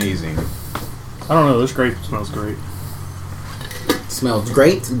I don't know. This grape smells great. Smells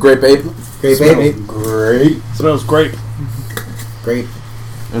great. Grape ape. Grape baby. Great. Smells great. Great.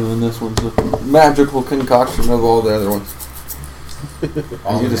 And then this one's a magical concoction of all the other ones.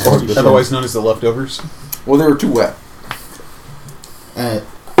 Otherwise known as the leftovers. Well, they were too wet.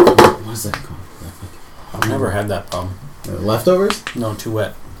 What's that called? I've never had that problem. Leftovers? No, too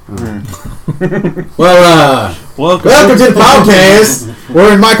wet. Well, welcome to the podcast.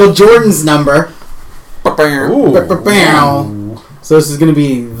 We're in Michael Jordan's number. So this is going to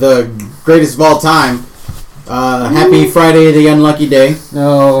be the greatest of all time. Happy Friday, the unlucky day.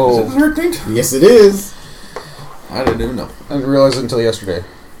 No. Is it the 13th? Yes, it is. I didn't even know. I didn't realize it until yesterday.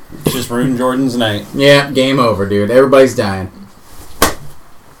 It's just ruined Jordan's night. Yeah, game over, dude. Everybody's dying.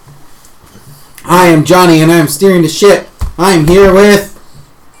 I am Johnny, and I am steering the ship. I am here with...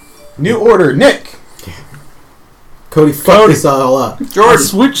 New order, Nick. Cody, fuck this all up. Jordan,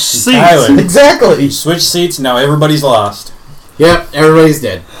 switch seats. Tyler. Exactly. Switch seats, now everybody's lost. Yep, everybody's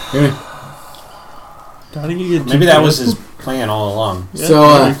dead. Maybe that was his plan all along. Yeah.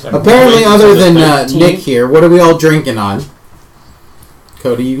 So, apparently, other than Nick here, what are we all drinking on?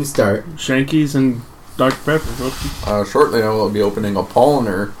 Cody, you can start. Shankies and Dr. Pepper. Shortly, I will be opening a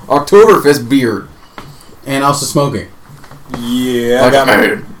Polliner Oktoberfest beer. And also smoking. Yeah,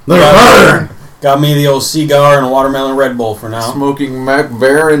 Like got me the old cigar and a watermelon Red Bull for now. Smoking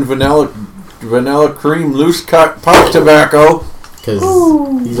McBaron vanilla cream loose cut pipe tobacco. Because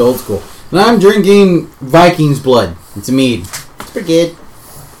he's old school. And I'm drinking Viking's blood. It's a mead. It's pretty good.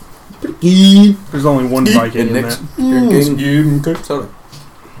 There's only one Viking in Nick's that. drinking soda.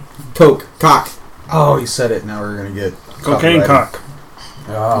 Coke. Cock. Oh, he said it. Now we're going to get Cocaine copyrighted. cock.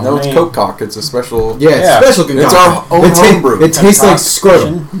 Oh, No, it's man. Coke Cock. It's a special... Yeah, it's special concoction. It's our own homebrew. It tastes like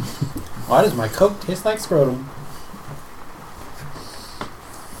scrotum. Why does my Coke taste like scrotum?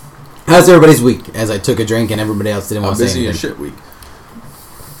 How's everybody's week? As I took a drink and everybody else didn't want to say busy anything. as shit week.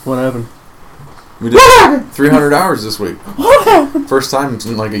 What happened? We did 300 hours this week. First time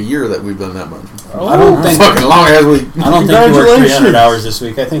in like a year that we've done that much. I don't think Fucking long ass week. I don't think you worked 300 hours this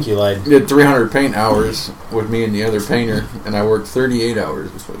week. I think you lied. We did 300 paint hours with me and the other painter, and I worked 38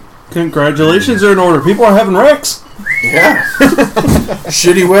 hours this week. Congratulations are in order. People are having wrecks. Yeah.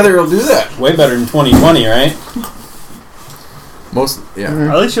 Shitty weather will do that. Way better than 2020, right?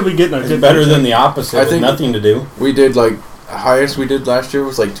 Yeah. At least you'll be getting a It's good better paycheck. than the opposite. I With think- nothing to do. We did like, highest we did last year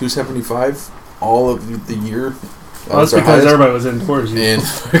was like 275 all of the year. Well, that's our because highest. everybody was indoors. And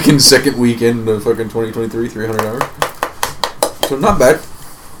fucking second weekend of fucking 2023, 300 hours. So not bad.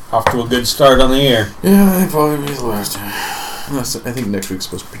 Off to a good start on the year. Yeah, I think probably be the last time. I think next week's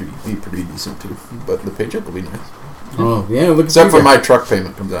supposed to be pretty decent too. But the paycheck will be nice. Oh, yeah. Look Except for my truck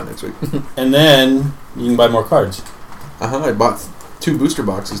payment comes out next week. And then you can buy more cards. I bought 2 booster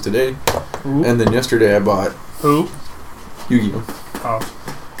boxes today. Ooh. And then yesterday I bought Who? Yu-Gi-Oh! Oh.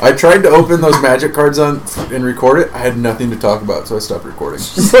 I tried to open those magic cards on and record it. I had nothing to talk about, so I stopped recording.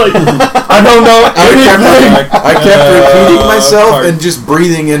 It's like, I don't know anything. I kept repeating myself card. and just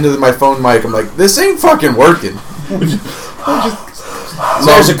breathing into my phone mic. I'm like, this ain't fucking working.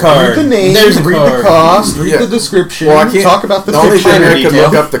 There's a card. Read the name, There's a read card. the cost, read Yeah. the description, Well, I can't talk about the only picture thing I in can detail.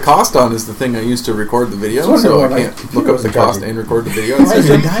 look up the cost on is the thing I used to record the video, so I can't look up the cost and record the video. Why is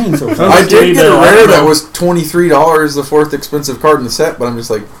it dying so fast? I did get a I rare don't that know. was $23, the 4th expensive card in the set, but I'm just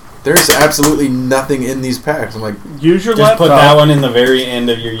like, there's absolutely nothing in these packs. I'm like, Use your Just laptop. put that one in the very end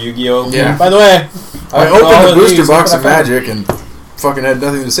of your Yu-Gi-Oh! opening. Yeah. By the way, I all opened the of booster these, box look of what I found. Magic and fucking had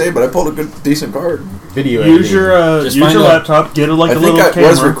nothing to say, but I pulled a good, decent card. Video Use editing. your Just use find your a- laptop. Get it like I a think little I camera.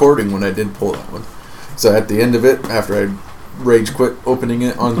 was recording when I did pull that one. So at the end of it, after I rage quit opening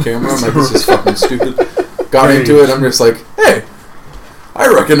it on camera, I'm like, this is fucking stupid. Got into it, I'm just like, hey, I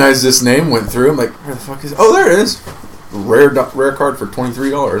recognize this name, went through, I'm like, where the fuck is it? Oh, there it is. Rare card for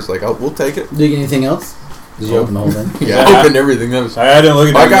 $23. Like, we'll take it. Did you get anything else? Did you open the whole thing? Yeah, I opened everything. That was, I didn't look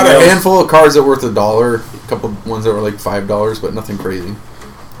at I got a anything else. handful of cards that were worth $1, a couple ones that were like $5, but nothing crazy.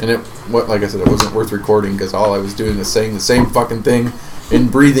 And like I said, it wasn't worth recording because all I was doing is saying the same fucking thing and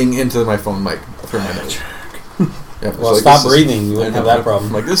breathing into my phone mic through my nose. Yeah, Well, so stop this is- breathing. You wouldn't I have know, that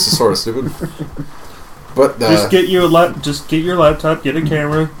problem. Like, this is sort of stupid. But Just get your laptop. Get a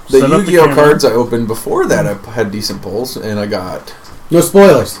camera. the set up Yu-Gi-Oh camera. cards I opened before that, I had decent pulls, and I got. No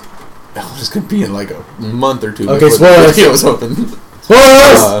spoilers. Oh, it's gonna be in like a month or two. Okay, before the spoilers. video was open.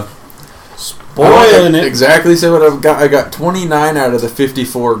 Spoilers! Spoiling it. Exactly. Say what I've got. I got 29 out of the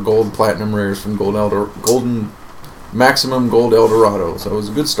 54 gold platinum rares from Golden Maximum Gold Eldorado. So it was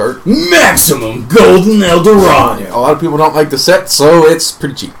a good start. Maximum Golden Eldorado. A lot of people don't like the set, so it's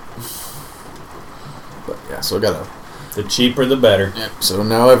pretty cheap. But yeah, so I got a The cheaper, the better. Yep. So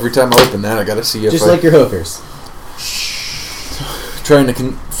now every time I open that, I gotta see if Just I like your hookers. trying to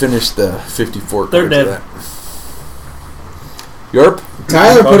finish the 54 They're cards of dead. that. Yarp.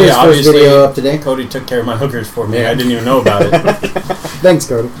 Tyler put Cody, his first obviously- video up today. Cody took care of my hookers for me. Yeah. I didn't even know about it. Thanks,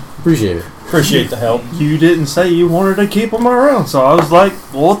 Cody. Appreciate it. Appreciate the help. You didn't say you wanted to keep them around, so I was like,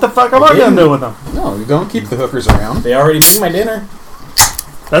 well, what the fuck am I didn't. gonna do with them? No, you don't keep the hookers around. They already made my dinner.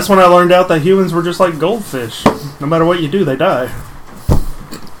 That's when I learned out that humans were just like goldfish. No matter what you do, they die.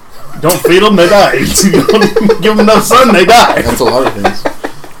 Don't feed them, they die. Don't give them no sun, they die. That's a lot of things.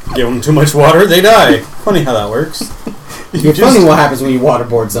 Give them too much water, they die. Funny how that works. It's funny what happens when you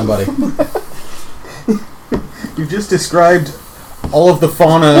waterboard somebody. You just described all of the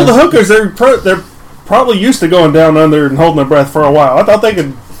fauna. Well, the hookers, they're probably used to going down under and holding their breath for a while. I thought they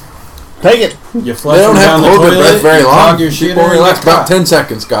could take it. You flush They don't them have down to the hold their toilet, breath very you long. clog your shit People in, only you last get about caught. 10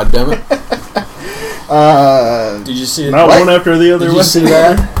 seconds. God damn it! Did you see it? Not What? one after the other. Did you way. see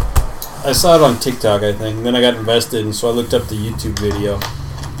that? I saw it on TikTok, I think. Then I got invested, and so I looked up the YouTube video.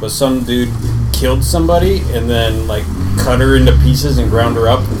 But some dude killed somebody and then like cut her into pieces and ground her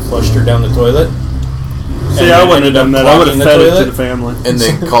up and flushed her down the toilet. See, And I then wouldn't have ended up done that. I would have clogging the fed it to toilet. the family. And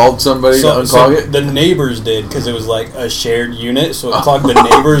they called somebody to So unclog it. the neighbors did because it was like a shared unit, so it clogged the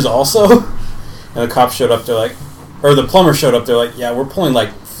neighbors also. And the cops showed up. They're like, or the plumber showed up. They're like, yeah, we're pulling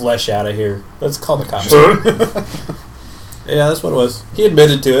like flesh out of here. Let's call the cops. Yeah, that's what it was. He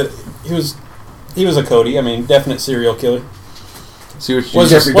admitted to it. He was a Cody. I mean, definite serial killer. See what you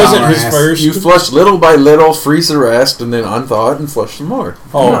Wasn't Dahmer his ass. first. You flush little by little, freeze the rest, and then unthaw it and flush some more.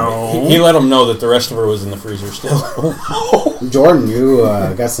 Oh, No. he let him know that the rest of her was in the freezer still. Jordan, you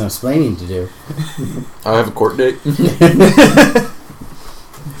got some explaining to do. I have a court date.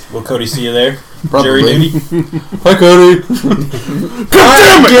 Will Cody see you there? Probably. Jury duty? Hi, Cody.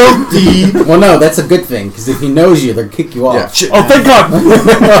 I'm guilty. Well, no, that's a good thing because if he knows you, they'll kick you Yeah, off. shit. Oh, thank God!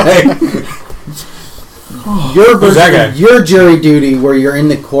 Your Who's that version, guy? your jury duty, where you're in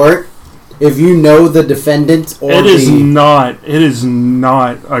the court, if you know the defendant or It is the not. It is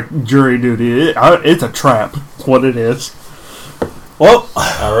not a jury duty. It's a trap. That's what it is. Well,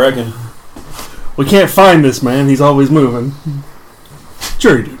 I reckon. we can't find this man. He's always moving.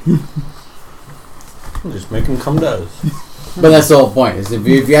 Jury duty. Just make him come to us. but that's the whole point. Is if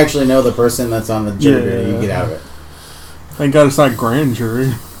you actually know the person that's on the jury duty, you get out of it. Thank God it's not grand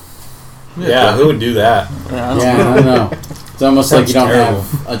jury. Yeah, who would do that? Yeah, Yeah, I don't know. It's almost Sounds like you don't terrible.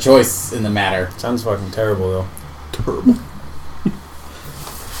 have a choice in the matter. Sounds fucking terrible, though. Terrible.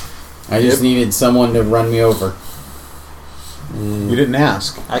 I just needed someone to run me over. You didn't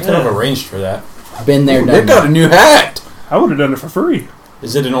ask. I could have arranged for that. Been there, They done got a that. new hat. I would have done it for free.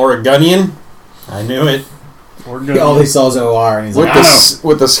 Is it an Oregonian? I knew it. We're good. All he saw is OR, and he's With like, the I know.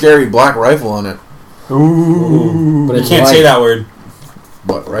 with the scary black rifle on it. Ooh. But You it's can't white. say that word.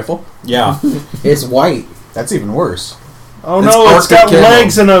 What rifle? Yeah. It's white. That's even worse. Oh It's no, it's Arctic got camo.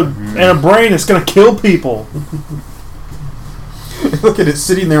 legs and a brain. It's gonna kill people. Look at it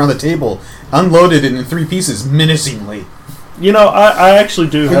sitting there on the table, unloaded and in 3 pieces, menacingly. You know, I actually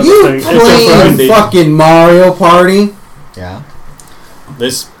do have Are a you thing. It's a playing friend. fucking Mario Party? Yeah.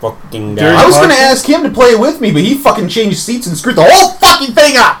 This fucking Jerry- guy. I was Party? gonna ask him to play with me, but he fucking changed seats and screwed the whole fucking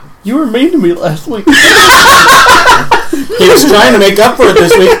thing up. You were mean to me last week. He was trying to make up for it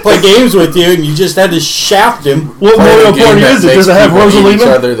this week, play games with you, and you just had to shaft him. What Play Mario the game Party that is it? makes Does it have people hate each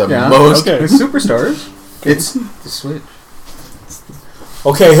Rosalina? other the Yeah. most. Okay. It's Superstars. It's the Switch.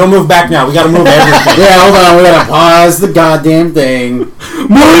 Okay, he'll move back now. We gotta move everything. Yeah, hold on. We gotta pause the goddamn thing.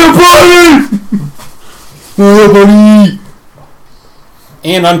 Mario Party! Mario Party!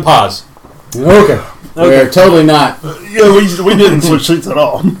 And unpause. Okay. We're totally not. Yeah, we didn't switch seats at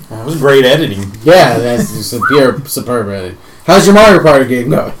all. That was great editing. Yeah, that's just a pure superb edit. How's your Mario Party game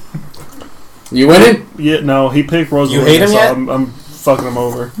going? You winning? Yeah, no, he picked Rosalina. You hate him so yet? I'm fucking him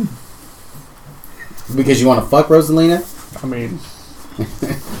over. Because you want to fuck Rosalina? I mean,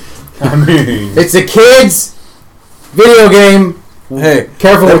 I mean, It's a kid's video game. Hey,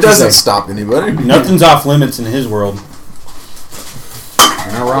 Careful that what you doesn't say. stop anybody. nothing's off limits in his world.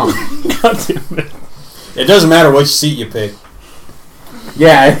 You're not wrong. God damn it. It doesn't matter which seat you pick.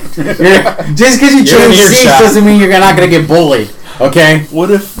 Yeah. Just because you You're in change seats earshot. doesn't mean you're not going to get bullied. Okay?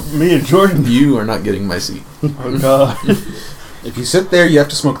 What if me and Jordan? You are not getting my seat. Oh God. If you sit there, you have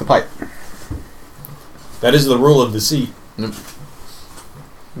to smoke the pipe. That is the rule of the seat. Yep.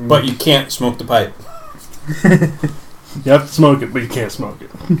 But you can't smoke the pipe. You have to smoke it, but you can't smoke it.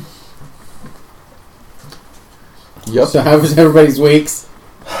 Yep, So how was everybody's weeks?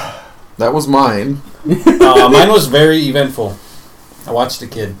 that was mine. Mine was very eventful. I watched a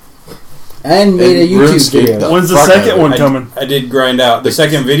kid. And made a And YouTube RuneScape, video. though. When's the Fuck second out of one it. coming? I did grind out the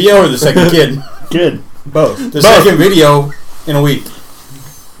second video or the second kid. Good. Both. The Both. second video in a week. The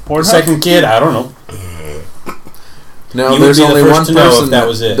Pornhub? second kid, I don't know. Now You would there's be the only first one to know if person that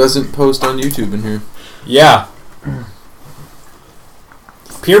was it. doesn't post on YouTube in here. Yeah.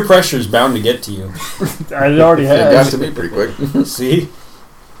 Peer pressure is bound to get to you. I already It got have. to me pretty quick. See?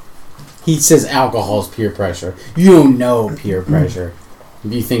 He says alcohol's peer pressure. You don't know peer pressure.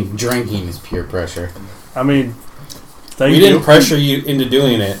 You think drinking is peer pressure. I mean, thank We you. didn't pressure you into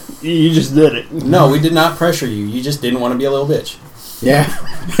doing it. You just did it. No, we did not pressure you. You just didn't want to be a little bitch. Yeah.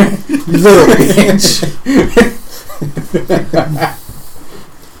 Little bitch.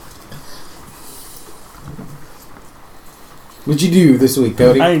 What'd you do this week,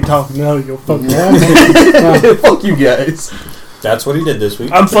 Cody? I ain't talking now. You'll fuck me. Fuck you guys. That's what he did this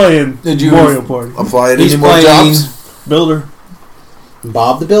week. I'm playing Did you Mario Party. apply to He's any more playing- jobs? Builder.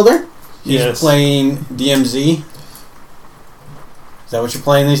 Bob the Builder? He's Yes. playing DMZ. Is that what you're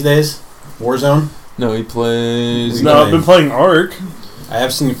playing these days? Warzone? No, he plays. No, I've been playing Ark. I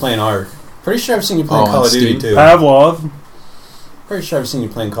have seen you playing Ark. Pretty sure I've seen you playing Oh, Call on of Duty Steam? too. Pavlov. Pretty sure I've seen you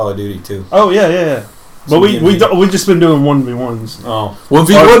playing Call of Duty too. Oh, yeah. But Some we DMZ. we just been doing 1v1s. Oh.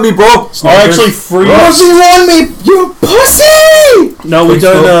 1v1 me, bro. Are actually free. You want me, you pussy! No, we Free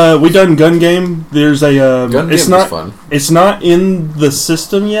done we done gun game. There's a Gun it's game not was fun. it's not in the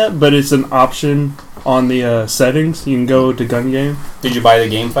system yet, but it's an option on the settings. You can go to gun game. Did you buy the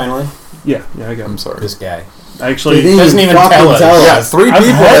game finally? Yeah, I got I'm it. sorry. This guy. Actually, They didn't doesn't even fucking tell us. Yeah, us. 3 I've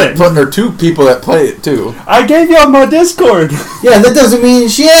people had that it. play, or 2 people that play it too. I gave y'all my Discord. Yeah, that doesn't mean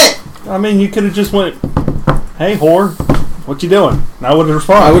shit. I mean, you could have just went, "Hey, whore, what you doing?" And I would have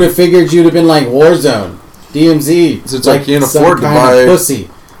responded. I would have figured you'd have been like Warzone, DMZ. So it's like you can't some afford to kind of buy- pussy.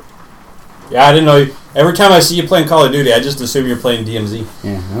 Yeah, I didn't know. Every time I see you playing Call of Duty, I just assume you're playing DMZ.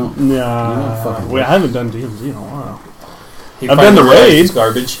 Yeah, I don't. Nah, fucking I haven't done DMZ in a while. He I've finally done the realized raid. It's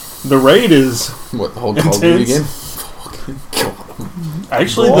garbage. The raid is What, the whole Call of Duty game? Intense.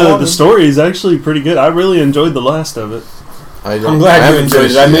 actually the story is actually pretty good. I really enjoyed the last of it. I'm glad you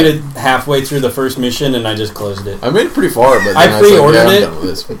enjoyed it. I made it halfway through the first mission and I just closed it. I made it pretty far, but then I was like, pre-ordered yeah, I'm it. done with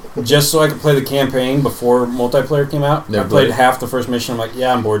this. Just so I could play the campaign before multiplayer came out. Never I played played. half the first mission. I'm like,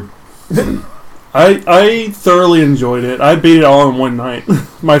 yeah, I'm bored. I thoroughly enjoyed it. I beat it all in one night.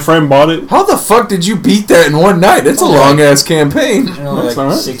 My friend bought it. How the fuck did you beat that in one night? It's a Okay. long ass campaign. You know, That's like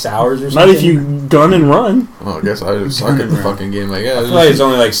not. 6 hours or Not something. if you gun and run. Oh, I guess I suck at the fucking game. I I guess. feel like it's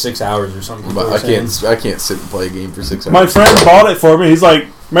only like 6 hours or something. But people I were saying. can't sit and play a game for 6 hours. My friend bought it for me. He's like,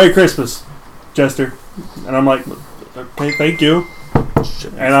 "Merry Christmas, Jester," and I'm like, "Okay, thank you."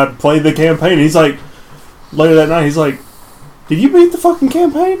 And I played the campaign. He's like, later that night, he's like, "Did you beat the fucking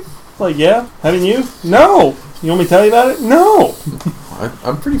campaign?" Like, "Yeah, haven't you?" "No." "You want me to tell you about it?" "No."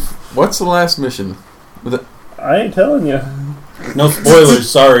 I'm pretty. What's the last mission? I ain't telling you. No spoilers,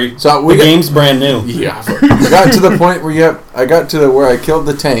 sorry. So we The got, game's brand new. Yeah, I got to the point where I got to where I killed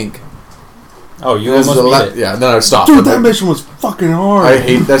the tank. Oh, you This is almost the beat it. Yeah, then I stopped. Dude, that mission was fucking hard. I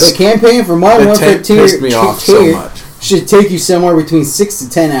hate The that. campaign for Modern The Warfare tank pissed me off so much. should take you somewhere between 6 to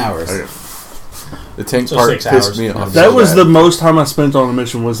 10 hours. Okay. The tank So part 6 pissed hours. me off. That so was bad. the most time I spent on a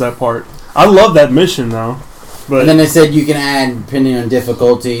mission. Was that part? I love that mission though. But And then they said you can add, depending on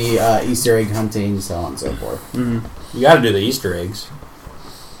difficulty, Easter egg hunting, so on and so forth. mhm. You gotta do the Easter eggs.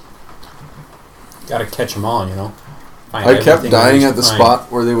 Gotta catch them all, you know? Find I kept everything there dying is at to the find.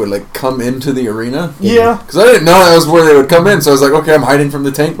 spot where they would like come into the arena. Yeah. Because I didn't know that was where they would come in, so I was like, okay, I'm hiding from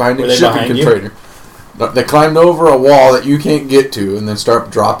the tank behind Were the they shipping behind you? container. But they climbed over a wall that you can't get to, and then start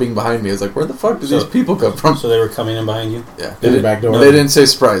dropping behind me. I was like, where the fuck did So- these people come from? So they were coming in behind you? Yeah, Through the back door. They didn't say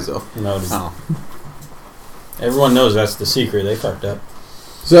surprise though. No, dude. Oh. Everyone knows that's the secret. They fucked up.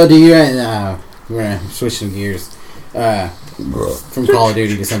 So do you, we're going to switch some gears from Call of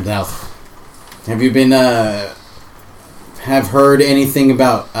Duty to something else. Have you been, have heard anything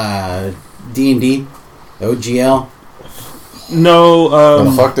about D&D, OGL, No. What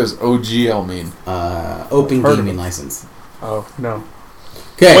the fuck does OGL mean? Open Heard of Gaming it. License? Oh no.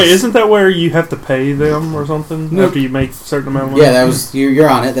 Okay. Wait, isn't that where you have to pay them or something No. after you make a certain amount of money? Yeah, that was you're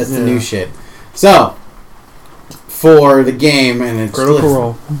on it. That's the Yeah. new shit. So, for the game and it's Critical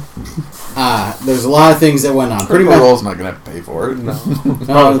Role. there's a lot of things that went on. Pretty Critical much, Role's not gonna have to pay for it. No.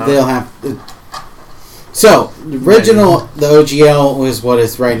 no, no. they'll have. So, the original the OGL was what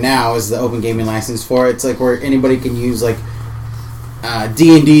is right now is the Open Gaming License for it. It's like where anybody can use like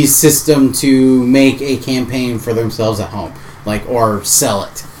D&D's system to make a campaign for themselves at home, like or sell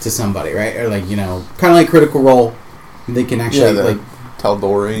it to somebody, right? Or like kind of like Critical Role. They can actually Yeah, like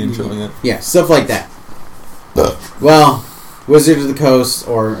Tal'Dorei and shit like that. yeah, stuff like that. Well, Wizards of the Coast,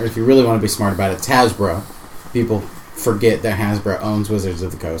 or if you really want to be smart about it, it's Hasbro. People forget that Hasbro owns Wizards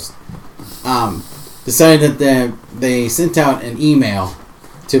of the Coast. Decided that they sent out an email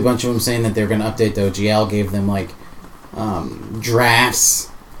to a bunch of them saying that they're going to update the OGL, gave them like drafts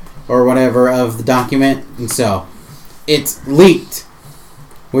or whatever of the document, and so it's leaked.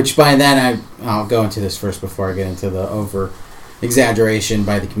 Which by that I'll go into this first before I get into the over exaggeration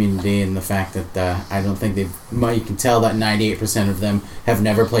by the community and the fact that I don't think you can tell that 98% of them have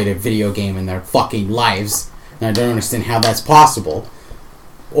never played a video game in their fucking lives, and I don't understand how that's possible.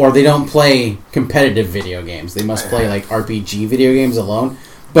 Or they don't play competitive video games. They must play like RPG video games alone.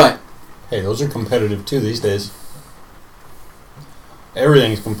 But hey, those are competitive too these days.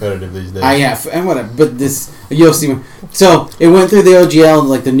 Everything's competitive these days. Yeah, and whatever. But this, you'll see. So it went through the OGL,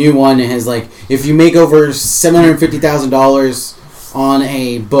 like the new one. It has like, if you make over $750,000 on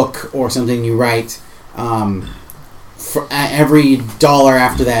a book or something you write, for every dollar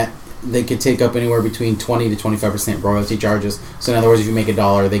after that, they could take up anywhere between 20 to 25% royalty charges. So in other words, if you make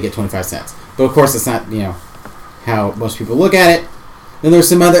 $1, they get 25 cents. But of course, it's not how most people look at it. Then there's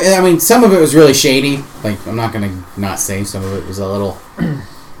some other. I mean, some of it was really shady. Like, I'm not gonna not say some of it was a little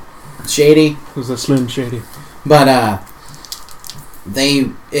shady. It was a Slim Shady. But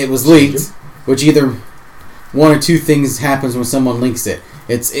it was leaked, which either one or two things happens when someone leaks it.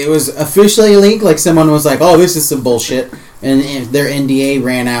 It was officially leaked, like someone was like, "Oh, this is some bullshit," and their NDA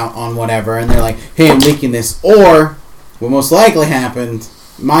ran out on whatever, and they're like, "Hey, I'm leaking this." Or what most likely happened,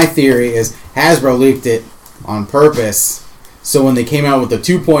 my theory is Hasbro leaked it on purpose. So when they came out with the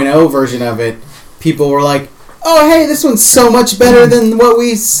 2.0 version of it, people were like, "Oh, hey, this one's so much better than what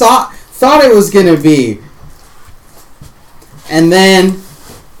we thought it was going to be." And then,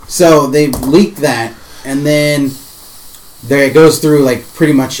 so they leaked that, and then there it goes through like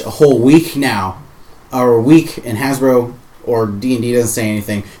pretty much a whole week now, or a week, and Hasbro or D&D doesn't say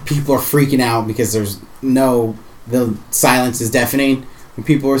anything. People are freaking out because the silence is deafening, what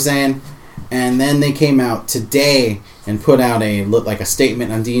people were saying. And then they came out today and put out a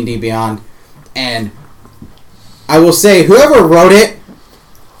statement on D&D Beyond. And I will say, whoever wrote it,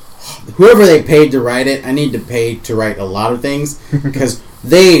 whoever they paid to write it, I need to pay to write a lot of things, because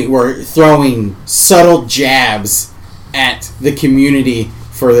they were throwing subtle jabs at the community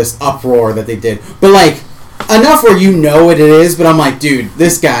for this uproar that they did. But like, enough where you know what it is, but I'm like, dude,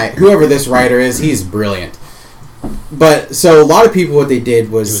 this guy, whoever this writer is, he's brilliant. But so a lot of people, what they did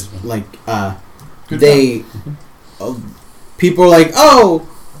was like people were like, "Oh,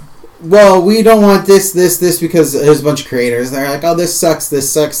 well, we don't want this because there's a bunch of creators." They're like, "Oh, this sucks,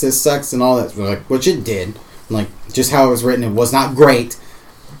 and all that." Like, which it did. Like, just how it was written, it was not great.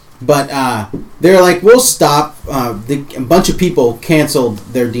 But they're like, "We'll stop." A bunch of people canceled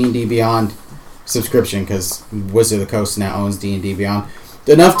their D&D Beyond subscription because Wizard of the Coast now owns D&D Beyond.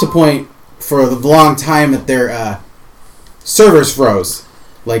 Enough to point for the long time that their servers froze.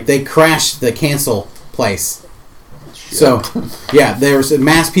 Like, they crashed the cancel place. Shit. So, yeah, there was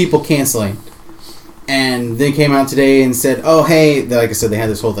mass people canceling. And they came out today and said, "Oh, hey," like I said, they had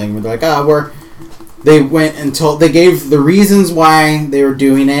this whole thing where they're like, they went and they gave the reasons why they were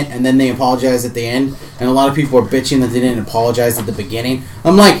doing it, and then they apologized at the end. And a lot of people are bitching that they didn't apologize at the beginning.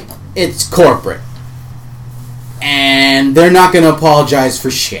 I'm like, it's corporate. And they're not going to apologize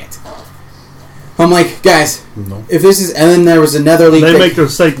for shit. I'm like, guys, no. If this is... And then there was another leak... They make the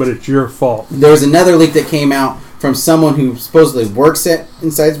mistake, but it's your fault. There was another leak that came out from someone who supposedly works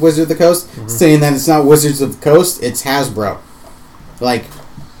inside Wizards of the Coast, saying that it's not Wizards of the Coast, it's Hasbro. Like,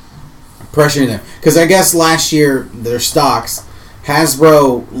 pressuring them. Because I guess last year, their stocks,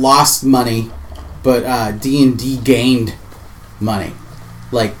 Hasbro lost money, but D&D gained money.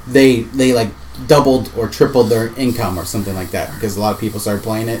 Like, they doubled or tripled their income or something like that, because a lot of people started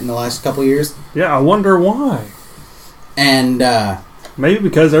playing it in the last couple of years. Yeah, I wonder why. And maybe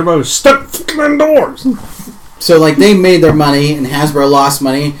because everybody was stuck indoors. So like, they made their money and Hasbro lost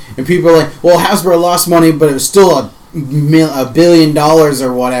money, and people are like, "Well, Hasbro lost money, but it was still $1 billion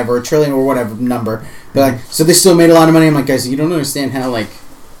or whatever, $1 trillion or whatever number." They're like, so they still made a lot of money. I'm like, guys, you don't understand how like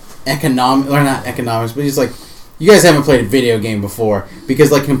not economics, but it's like, you guys haven't played a video game before.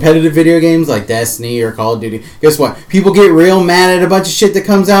 Because, like, competitive video games like Destiny or Call of Duty, guess what? People get real mad at a bunch of shit that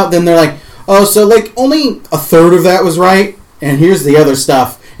comes out. Then they're like, "Oh, so, like, only a third of that was right, and here's the other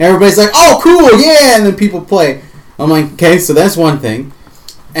stuff." And everybody's like, "Oh, cool, yeah!" And then people play. I'm like, okay, so that's one thing.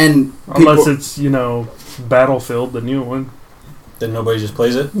 And unless it's, Battlefield, the new one. Then nobody just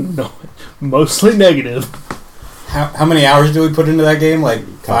plays it? No. Mostly negative. How many hours do we put into that game? Like,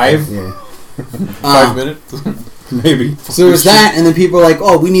 5? Yeah. 5 minutes? Maybe. So there's that, and then people are like,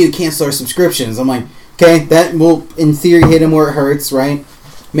 "Oh, we need to cancel our subscriptions." I'm like, Okay, that will, in theory, hit him where it hurts, right?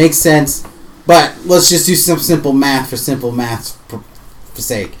 Makes sense. But let's just do some simple math for simple math's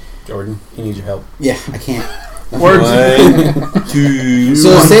sake. Jordan, he needs your help. Yeah, I can't. Words. 1, 2,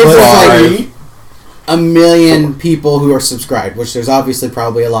 So say for 5. like 1 million people who are subscribed, which there's obviously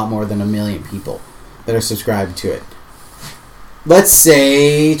probably a lot more than 1 million people that are subscribed to it. Let's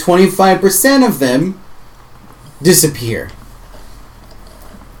say 25% of them disappear.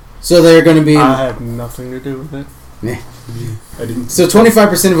 So they're going to be... I have nothing to do with it. I didn't. So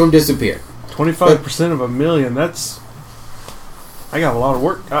 25% of them disappear. 25% of 1 million. That's. I got a lot of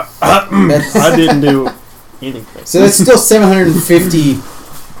work. That's- I didn't do anything. So that's still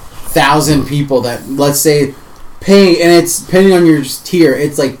 750,000 people that, let's say, pay, and it's depending on your tier.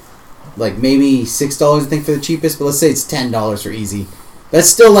 It's like maybe $6 I think for the cheapest, but let's say it's $10 for easy. That's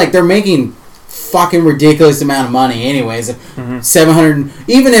still like they're making fucking ridiculous amount of money anyways. 700,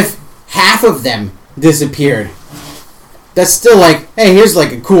 even if half of them disappeared, that's still like, hey, here's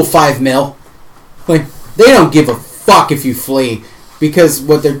like a cool 5 mil. Like, they don't give a fuck if you flee, because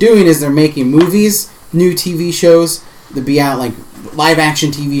what they're doing is they're making movies, new TV shows that be out, like live action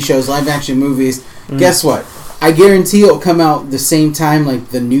TV shows, live action movies. Guess what? I guarantee it'll come out the same time like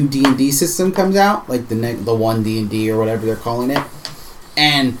the new D&D system comes out, like the one D&D or whatever they're calling it.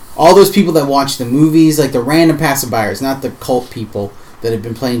 And all those people that watch the movies, like the random passerbyers, not the cult people that have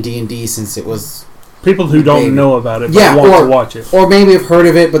been playing D&D since it was... People who don't Maybe. know about it but Yeah, want or- to watch it. Or maybe have heard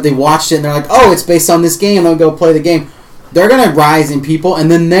of it, but they watched it and they're like, oh, it's based on this game, they'll go play the game. They're going to rise in people, and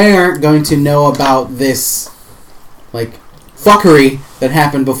then they're going to know about this, like, fuckery that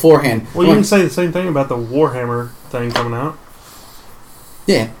happened beforehand. Well, you can say the same thing about the Warhammer thing coming out.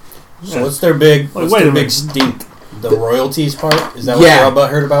 Yeah. So what's their big? Like, What's wait their a big minute. stink? The royalties part? Is that what Yeah. you're all about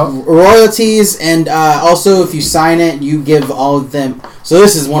heard about? Royalties, and also if you sign it, you give all of them... So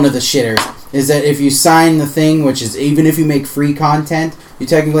this is one of the shitters, is that if you sign the thing, which is even if you make free content, you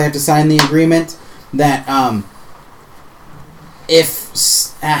technically have to sign the agreement, that if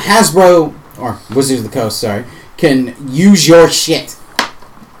Hasbro, or Wizards of the Coast, sorry, can use your shit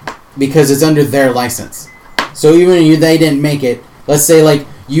because it's under their license. So even if they didn't make it, let's say like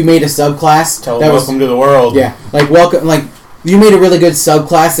you made a subclass Tell that them was welcome to the world. yeah, like welcome, like you made a really good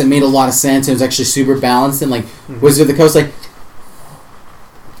subclass that made a lot of sense. It was actually super balanced, and like Wizard of the Coast, like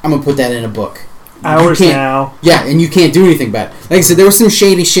I'm gonna put that in a book. Hours You can't- now. Yeah, and you can't do anything about it. Like I said, there was some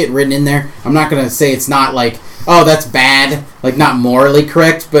shady shit written in there. I'm not gonna say it's not like, oh, that's bad, like not morally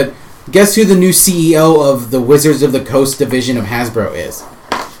correct, but guess who the new CEO of the Wizards of the Coast division of Hasbro is?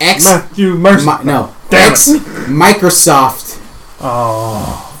 Matthew Mercer. No, Damn ex Microsoft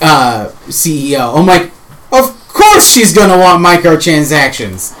Oh. CEO. I'm like, of course she's gonna want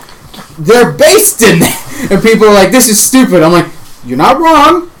microtransactions. They're based in that, and people are like, this is stupid. I'm like, you're not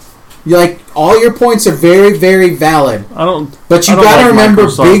wrong. You're like, all your points are very, very valid. I don't. But you I don't gotta like remember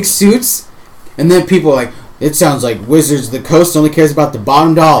Microsoft. big suits, and then people are like, it sounds like Wizards of the Coast only cares about the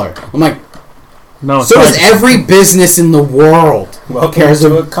bottom dollar. I'm like, No. so does it's every business in the world. Welcome cares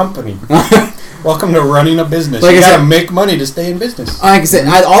to ab- a company. Welcome to running a business. Like You I gotta said- make money to stay in business. Like I said,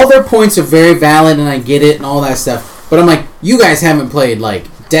 all their points are very valid, and I get it and all that stuff. But I'm like, you guys haven't played like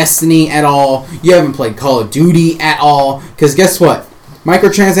Destiny at all. You haven't played Call of Duty at all. Because guess what?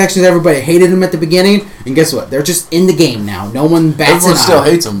 Microtransactions, everybody hated them at the beginning, and guess what? They're just in the game now. No one bats Everyone an still eye.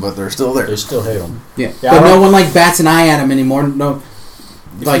 hates them, but they're still there. They still hate them. Yeah, Yeah, but I no don't- one like bats an eye at them anymore. No,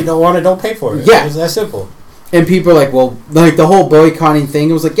 If like, you don't want it, don't pay for it. Yeah. It's that simple. and people are like, well, like the whole boycotting thing.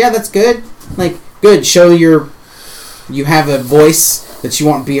 It was like, yeah, that's good. Like, good. Show you have a voice that you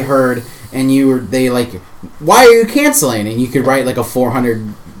want to be heard, and they like, why are you canceling? And you could write like a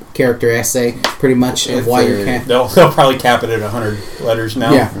 400 character essay, pretty much, of If why you're they're- canceling. They'll probably cap it at 100 letters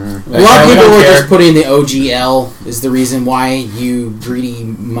now. Yeah. Like, A lot yeah, of we people don't were care. just putting the OGL is the reason why you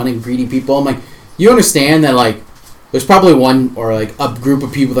money greedy people. I'm like, you understand that like there's probably one or like a group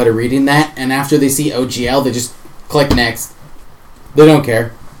of people that are reading that, and after they see OGL, they just click next. They don't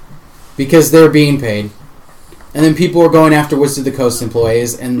care because they're being paid. And then people were going after Wizard of the Coast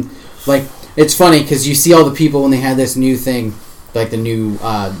employees, and like it's funny because you see all the people when they had this new thing. Like the new,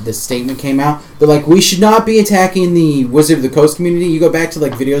 this statement came out. They're like, we should not be attacking the Wizard of the Coast community. You go back to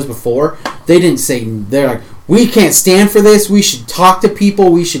like videos before, they didn't say, they're like, we can't stand for this. We should talk to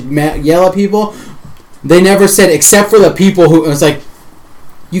people. We should yell at people. They never said, except for the people who, it was like,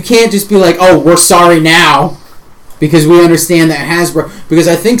 you can't just be like, oh, we're sorry now. Because we understand that Hasbro, because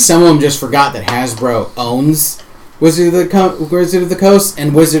I think some of them just forgot that Hasbro owns Wizard of the Coast,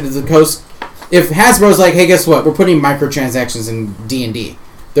 and Wizard of the Coast. If Hasbro's like, hey, guess what? We're putting microtransactions in D&D.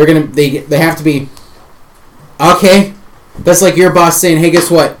 They have to be okay. That's like your boss saying, hey, guess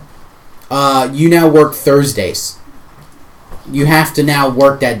what? you now work Thursdays. You have to now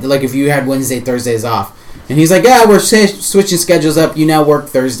work that. Like if you had Wednesday, Thursdays off. And he's like, yeah, we're switching schedules up. You now work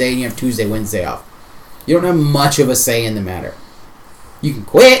Thursday and you have Tuesday, Wednesday off. You don't have much of a say in the matter. You can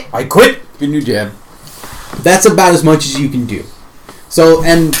quit. I quit. Good new jab. That's about as much as you can do. So,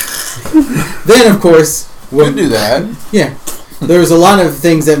 and then, of course... We'll do that. Yeah. There was a lot of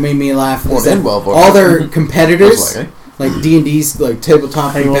things that made me laugh. Well, then, well, all their competitors, like D&D's like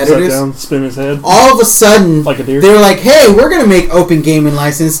tabletop Hang upside competitors, down, spin his head. all of a sudden, Like a deer. they were like, hey, we're going to make open gaming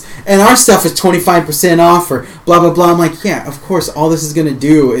license, and our stuff is 25% off, or blah, blah, blah. I'm like, yeah, of course, all this is going to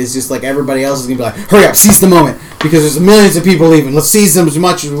do is just like everybody else is going to be like, hurry up, seize the moment, because there's millions of people leaving. Let's seize them as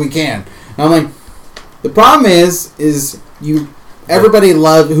much as we can. And I'm like, the problem is you... Everybody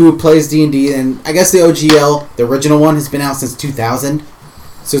who plays D&D, and I guess the OGL, the original one, has been out since 2000.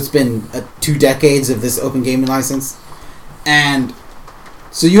 So it's been 2 decades of this open gaming license. And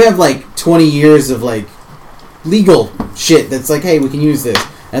so you have like 20 years of like legal shit that's like, hey, we can use this.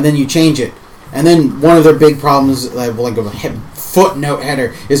 And then you change it. And then one of their big problems, like a footnote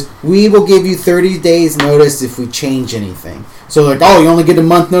header, is we will give you 30 days notice if we change anything. So like, oh, you only get a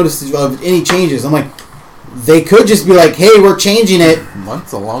month notice of any changes. I'm like, they could just be like, hey, we're changing it. A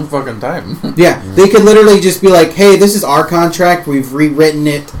month's a long fucking time. Yeah, they could literally just be like, hey, this is our contract. We've rewritten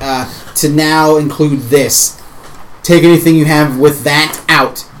it to now include this. Take anything you have with that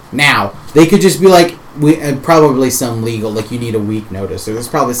out now. They could just be like, probably some legal, like you need a week notice. Or there's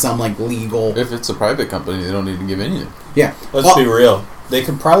probably some like legal. If it's a private company, they don't need to give anything. Yeah. Let's be real. They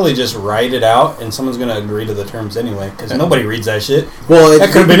could probably just write it out, and someone's going to agree to the terms anyway, because nobody reads that shit. Well, that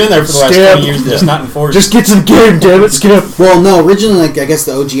could have been in there for the last 20 years, just not enforced. Just get some game, damn it, Skip. Well, no, originally, like I guess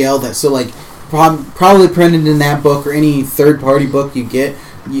the OGL, that so like probably printed in that book or any third-party book you get,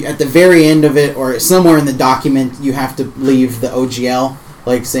 at the very end of it or somewhere in the document, you have to leave the OGL,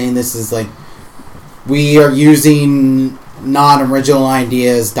 like saying this is like, we are using non-original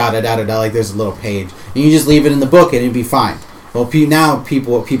ideas, da-da-da-da-da, like there's a little page. And you just leave it in the book and it'd be fine. Well, now what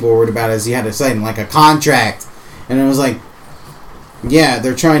people were worried about is you had to sign like a contract. And it was like, yeah,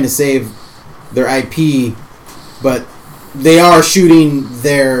 they're trying to save their IP, but they are shooting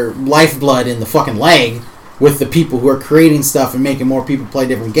their lifeblood in the fucking leg with the people who are creating stuff and making more people play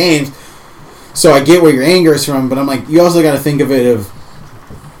different games. So I get where your anger is from, but I'm like, you also got to think of it of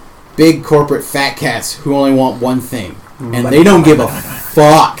big corporate fat cats who only want one thing. And they don't give a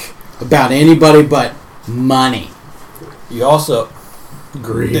fuck about anybody but money. You also...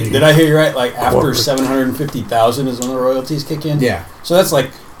 Greed. Did I hear you right? Like, after 750,000 is when the royalties kick in? Yeah. So that's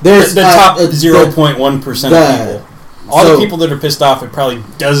like There's the top 0.1% of people. All the people that are pissed off, it probably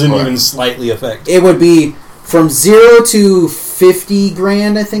doesn't even slightly affect. It would be from 0 to 50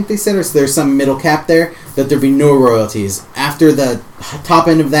 grand, I think they said, or so there's some middle cap there, that there'd be no royalties. After the top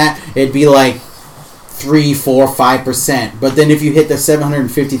end of that, it'd be like 3, 4, 5%. But then if you hit the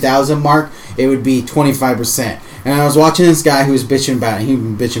 750,000 mark, it would be 25%. And I was watching this guy who was bitching about it. He'd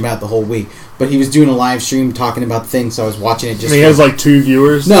been bitching about it the whole week. But he was doing a live stream talking about things, so I was watching it just... And he has like 2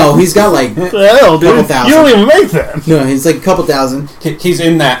 viewers? No, he's got like What the hell, dude? couple thousand. You don't even make that. No, he's like a couple thousand. He's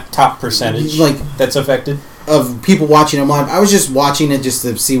in that top percentage Like that's affected. Of people watching him live. I was just watching it just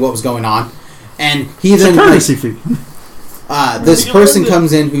to see what was going on. And he It's a then... courtesy fee. This person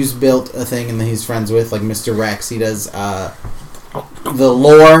comes in who's built a thing and that he's friends with, like Mr. Rex. He does the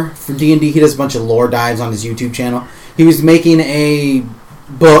lore for D&D. He does a bunch of lore dives on his YouTube channel. He was making a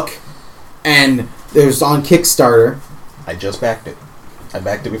book, and it was on Kickstarter. I just backed it. I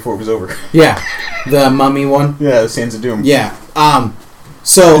backed it before it was over. Yeah, the mummy one. Yeah, Sands of Doom. Yeah.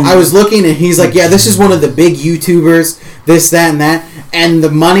 So I was looking, and he's like, yeah, this is one of the big YouTubers, this, that, and that. And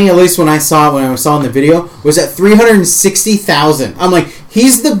the money, at least when I saw in the video, was at $360,000. I'm like,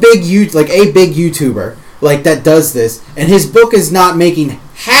 he's the big a big YouTuber like that does this, and his book is not making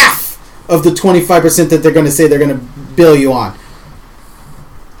half of the 25% that they're going to say they're going to bill you on.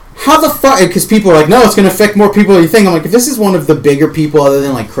 How the fuck? Because people are like, no, it's going to affect more people than you think. I'm like, if this is one of the bigger people other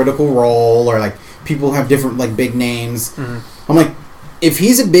than like Critical Role or like people who have different like big names, I'm like, if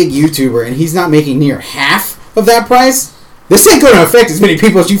he's a big YouTuber and he's not making near half of that price, this ain't going to affect as many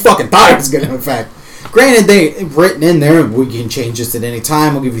people as you fucking thought it was going to affect. Granted, they've written in there, we can change this at any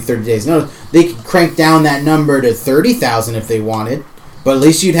time, we'll give you 30 days notice. They could crank down that number to 30,000 if they wanted, but at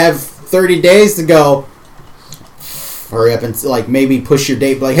least you'd have 30 days to go, hurry up and like maybe push your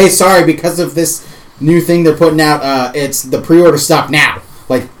date, like, hey, sorry, because of this new thing they're putting out, it's the pre-order stock now,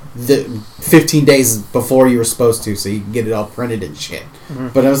 like the 15 days before you were supposed to, so you can get it all printed and shit.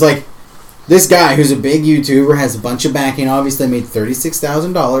 But I was like, this guy who's a big YouTuber has a bunch of backing, obviously made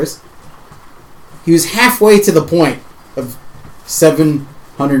 $36,000. He was halfway to the point of $750,000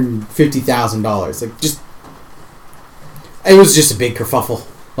 $150,000. Like, just it was just a big kerfuffle.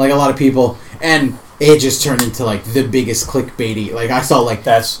 Like a lot of people, and it just turned into like the biggest clickbaity. Like I saw like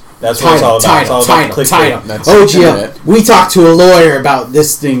That's what it's all about. It's all about clickbait. title. That's OGL. internet. We talked to a lawyer about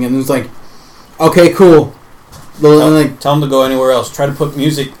this thing, and it was like, okay, cool. Well, like, Tell them to go anywhere else. Try to put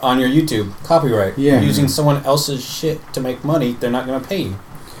music on your YouTube. Copyright. Yeah. You're using someone else's shit to make money. They're not going to pay you.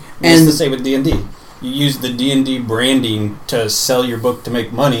 And And- it's the same with D&D. You use the D&D branding to sell your book to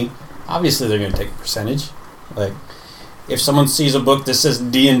make money. Obviously, they're going to take a percentage. Like, if someone sees a book that says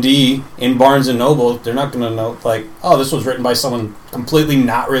D&D in Barnes & Noble, they're not going to know, like, oh, this was written by someone completely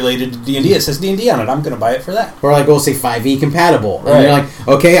not related to D&D. It says D&D on it. I'm going to buy it for that. or like we'll say 5e compatible, Right. and you're like,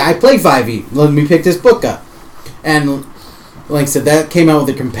 okay, I play 5e. Let me pick this book up. And like I said, that came out with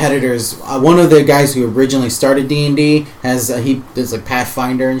the competitors. One of the guys who originally started D&D has he does like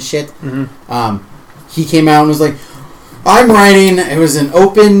Pathfinder and shit. Mm-hmm. He came out and was like, "I'm writing." It was an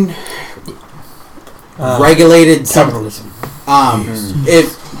open, regulated Capitalism.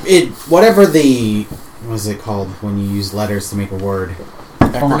 It whatever the what is it called when you use letters to make a word?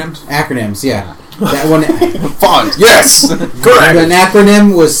 Acronyms, yeah. That one. Font. Yes. Correct. An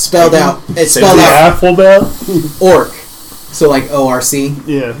acronym was spelled out. It's spelled The out alphabet. ORC. So like ORC.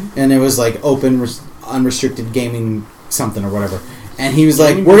 Yeah. And it was like open, unrestricted gaming something or whatever. And he was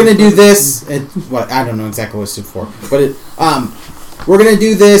like, "We're gonna do this." I don't know exactly what it stood for, but we're gonna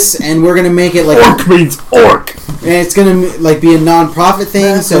do this, and we're gonna make it like Orc means orc. and it's gonna like be a non-profit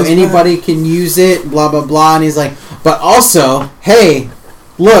thing, so anybody can use it. Blah blah blah. And he's like, "But also, hey,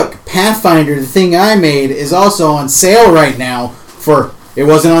 look, Pathfinder, the thing I made, is also on sale right now. For it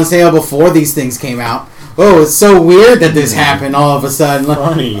wasn't on sale before these things came out. Oh, it's so weird that this happened all of a sudden."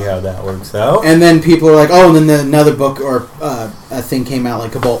 Funny how that works out. And then people are like, "Oh," and then another book or a thing came out,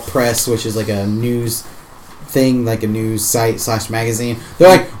 like Cobalt Press, which is like a news thing, like a news site / magazine. They're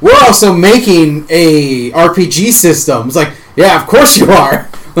like, "We're also making a RPG system." It's like, yeah, of course you are.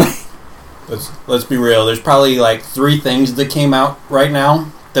 Let's be real. There's probably like 3 things that came out right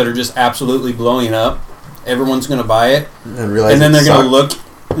now that are just absolutely blowing up. Everyone's going to buy it. And realize And then they're going to sucked.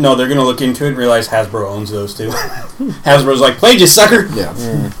 look... No, they're going to look into it and realize Hasbro owns those too. Hasbro's like, played you, sucker!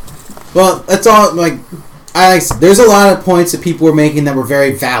 Yeah. Well, that's all. Like, there's a lot of points that people were making that were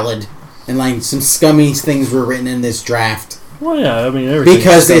very valid, and like some scummy things were written in this draft. Well, yeah. I mean, everything.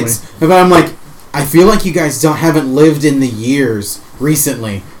 Because but I'm like, I feel like you guys haven't lived in the years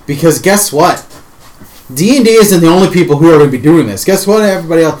recently. Because guess what? D&D isn't the only people who are going to be doing this. Guess what?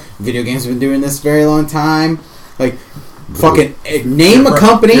 Everybody else, video games have been doing this a very long time. Like, fucking name a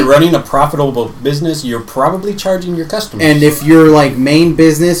company. You're running a profitable business. You're probably charging your customers. And if your like main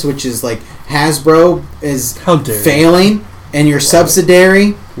business, which is like Hasbro, is How dare you. failing, and your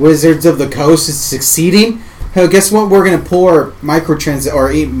subsidiary Wizards of the Coast is succeeding, hell, guess what? We're gonna pour microtrans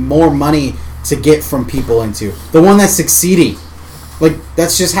or more money to get from people into the one that's succeeding. Like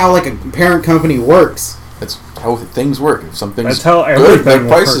that's just how like a parent company works. That's how things work. If something's That's how good, everything their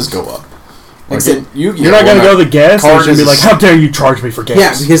prices works. go up. Except You're not going to go to the gas station and be like, "How dare you charge me for gas?"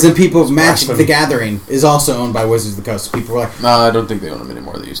 yeah, because then people Magic blasphemy. the Gathering is also owned by Wizards of the Coast. People were like, No, I don't think they own them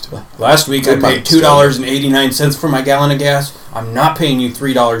anymore. They used to. Last week I They might paid still. $2.89 for my gallon of gas. I'm not paying you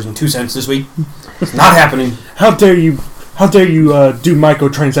 $3.02 this week. It's not happening. How dare you? How dare you do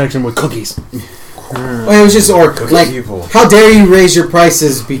microtransaction with cookies? well, it was just or like, evil. how dare you raise your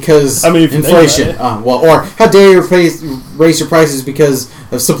prices because I mean, if you think inflation? about Or how dare you raise your prices because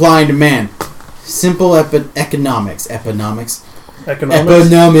of supply and demand? Simple economics. Economics.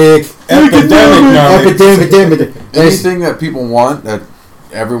 Epidemic. Anything that people want, that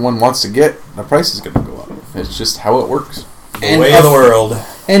everyone wants to get, the price is going to go up. It's just how it works. The way of the world.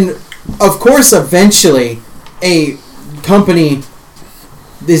 And of course, eventually, a company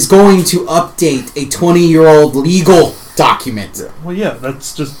is going to update a 20-year-old legal document. Well, yeah,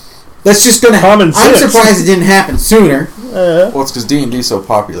 that's just. That's just going to Common happen. I'm sense. surprised it didn't happen sooner. Well, it's because D&D is so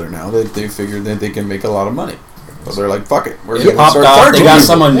popular now that they figured that they can make a lot of money. So they're like, fuck it. We're going to Popped start off. They charging got people.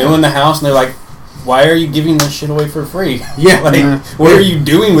 someone new in the house, and they're like, "Why are you giving this shit away for free? Yeah. Like, what are you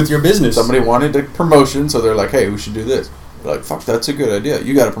doing with your business?" Somebody wanted a promotion, so they're like, hey, we should do this. They're like, fuck, that's a good idea.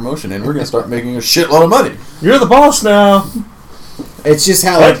 You got a promotion, and we're going to start making a shitload of money. You're the boss now. It's just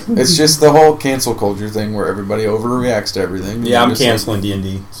how like It's just the whole cancel culture thing where everybody overreacts to everything. Yeah, I'm Just like, canceling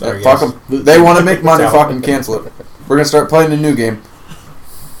D&D. Sorry, fuck guys. them. They want to make money, It's out. fucking cancel it. We're going to start playing a new game.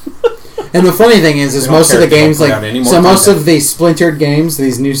 And the funny thing is We don't most of care the if you games, don't put like, out any more so most content. of the splintered games,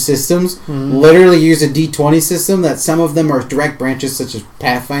 these new systems, literally use a D20 system that some of them are direct branches, such as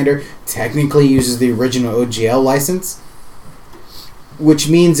Pathfinder, technically uses the original OGL license. Which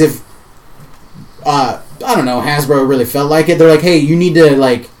means if, I I don't know, Hasbro really felt like it. They're like, hey, you need to,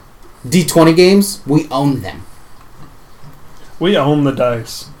 like, D20 games, we own them. We own the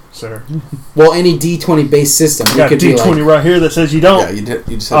dice, sir. Well, any D20 based system. You got could be D20 like, right here that says you don't. Yeah,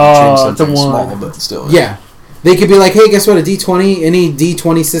 you just have to change it's a something one. small, but still. Yeah. They could be like, hey, guess what? A D20, any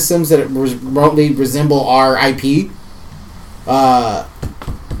D20 systems that remotely resemble our IP,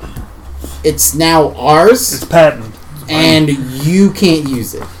 it's now ours, It's patent. and you can't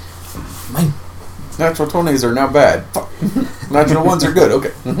use it. Natural 20s are now bad. Fuck. Natural 1s are good.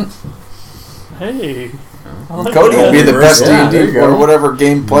 Okay. Hey. I like Cody that. will be the best Yeah, there D&D you go. or whatever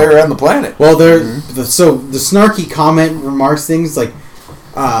game player on the planet. Well, so the snarky comment remarks things like,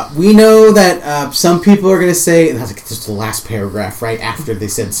 we know that some people are going to say, and that's like just the last paragraph right after they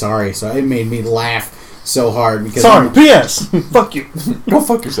said sorry, so it made me laugh so hard because Sorry, P.S. Fuck you. Go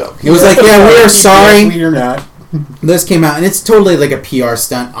fuck yourself. it was like, yeah, we are sorry. We are not. This came out, and it's totally like a PR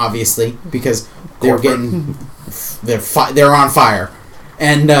stunt, obviously, because they're getting they're on fire.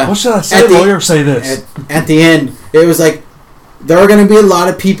 And What should I say? Lawyer, say this. at the end, it was like there are going to be a lot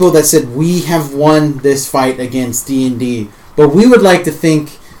of people that said we have won this fight against D&D, but we would like to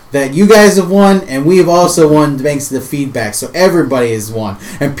think that you guys have won, and we have also won thanks to the feedback. So everybody has won,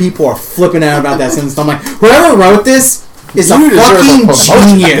 and people are flipping out about that sentence. I'm like, whoever wrote this is You a deserve a fucking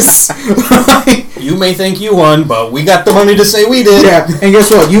promotion. genius. You may think you won, but we got the money to say we did. Yeah, and guess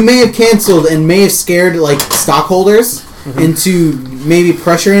what? You may have canceled and may have scared like stockholders into maybe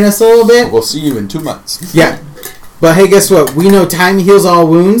pressuring us a little bit. We'll see you in 2 months. Yeah, but hey, guess what? We know time heals all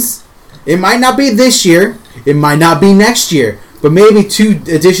wounds. It might not be this year. It might not be next year. But maybe 2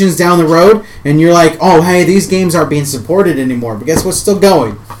 editions down the road, and you're like, oh, hey, these games aren't being supported anymore. But guess what's still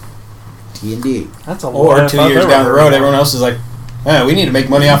going? D&D. That's a lot. Or 2 years down the road, everyone else is like, "Yeah, we need to make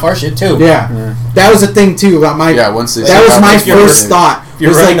money off our shit too." Yeah, that was the thing too about my. Yeah, once they That was my if you're- first thought. you're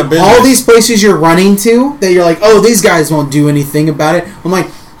Was running like a business. all these places you're running to that you're like, oh, these guys won't do anything about it. I'm like,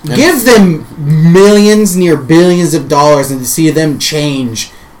 give them millions, near billions of dollars, and to see them change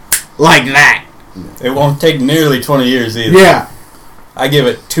like that. It won't take nearly 20 years either. Yeah, I give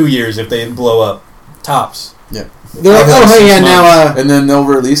it 2 years if they blow up. Tops. Yeah. they're like, oh, hey, yeah, now, And then they'll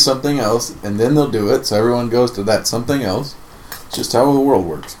release something else, and then they'll do it, so everyone goes to that something else. It's just how the world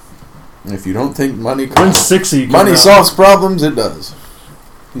works. And if you don't think money When's 60? money solves problems, it does.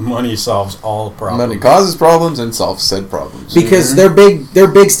 Money solves all problems. Money causes problems and solves said problems. because their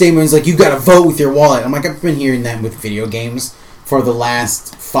big statement is like, you got to vote with your wallet. I'm like, I've been hearing that with video games for the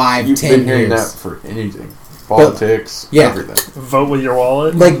last 5, You've 10 been hearing years. that for anything. Politics, yeah. everything. Vote with your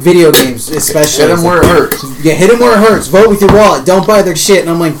wallet. Like video games, especially. Hit them where it hurts. Yeah, hit them where it hurts. Vote with your wallet. Don't buy their shit. And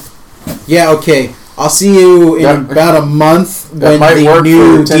I'm like, yeah, okay. I'll see you in about a month when might the work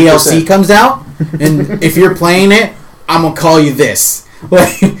new for DLC 10%. comes out. And if you're playing it, I'm going to call you this.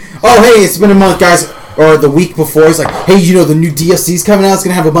 Like, oh, hey, it's been a month, guys. Or the week before, it's like, hey, you know, the new DLC's coming out. It's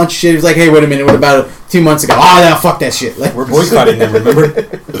going to have a bunch of shit. It's like, hey, wait a minute. What about 2 months ago? Oh, no, fuck that shit. Like, We're boycotting them, remember?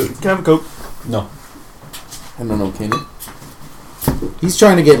 Can I have a Coke? No. I don't know, Kenny. he's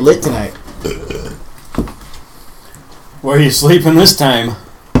trying to get lit tonight. Where are you sleeping this time?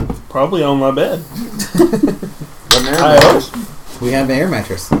 Probably on my bed. I hope. We have an air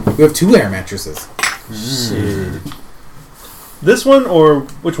mattress. We have 2 air mattresses. Shit. This one or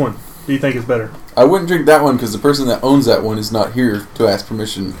which one do you think is better? I wouldn't drink that one because the person that owns that one is not here to ask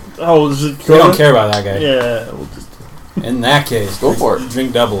permission. Oh, is it? We don't care about that guy. Yeah. We'll just, In that case, Go for it.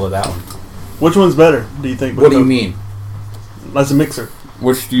 Drink double of that one. which one's better? Do you think? What do you mean? As a mixer,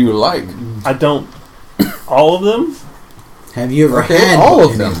 Which do you like? I don't. All of them. Have you ever Okay, had all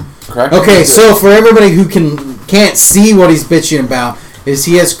of any? them. Crack Okay, is so for everybody who can't see what he's bitching about, is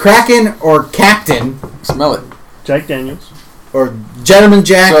he has Kraken or Captain good. Smell it. Jack Daniels. or Gentleman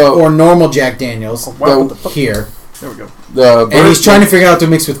Jack So- or normal Jack Daniels Wow, what the fuck? here, There we go. The and he's trying to figure out to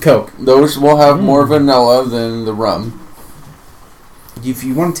mix with Coke. Those will have more vanilla than the rum. If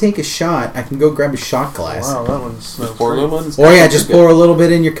you want to take a shot, I can go grab a shot glass. Wow, that one smells Pour great. little ones. Or yeah, just pour a little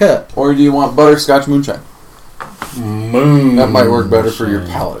bit in your cup. Or do you want butterscotch moonshine? Moon. That might work better for your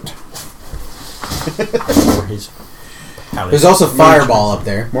palate. Or his palate. There's also Fireball up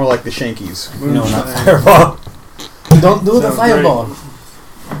there. More like the Shankies. No, not fireball. Don't do the Sounds fireball.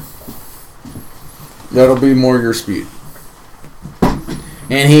 That'll be more your speed.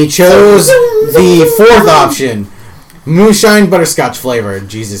 And he chose the 4th option. Moonshine butterscotch flavor.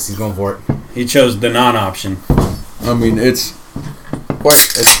 Jesus, he's going for it. He chose the non-option. I mean, it's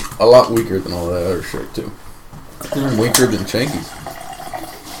a lot weaker than all that other shit too. Even weaker than Shanky's.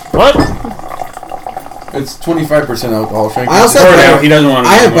 What? It's 25% alcohol. Shanky's. I also Pour it have out. He doesn't want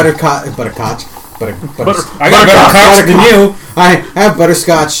to. I have do it. butterscotch. I got better cops than you. I have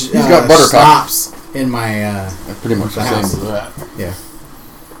butterscotch. He's got buttercup. schnapps in my Pretty much the house. same as that. Yeah.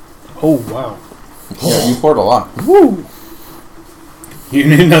 Oh wow. Yeah, you poured a lot. Woo. You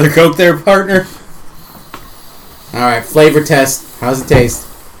need another Coke there, partner? All right, flavor test. How's it taste?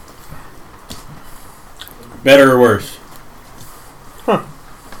 Better or worse?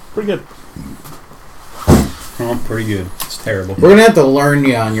 Pretty good. Oh, pretty good. It's terrible. We're gonna have to learn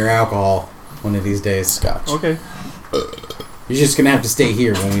you on your alcohol one of these days. Scotch. Okay. You're just gonna have to stay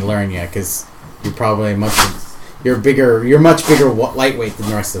here when we learn you, because you're probably much bigger lightweight than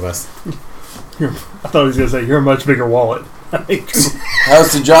the rest of us. I thought he was gonna say you're a much bigger wallet.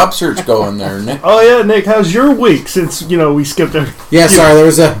 How's the job search going there, Nick? Oh yeah, Nick, how's your week since we skipped over? Yeah, sorry, there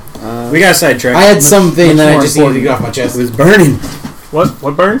was a. We got sidetracked. I had something much that I more just needed to important. get off my chest. It was burning.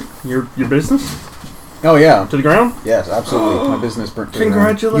 What burned? Your business Oh yeah. to the ground? Yes, absolutely. My business burnt to the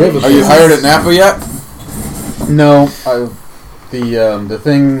ground. Congratulations. Are you hired at Napa yet? No, the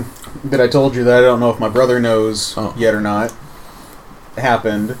thing that I told you that I don't know if my brother knows yet or not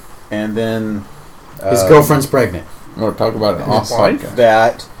happened, and then His girlfriend's pregnant. I want to talk about it off wife? podcast.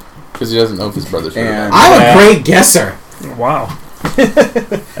 that Because he doesn't know if his brother's heard And- about it. I'm a great guesser. Wow.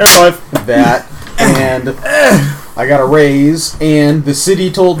 Air life. that and I got a raise, and the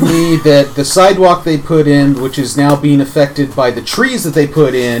city told me that the sidewalk they put in, which is now being affected by the trees that they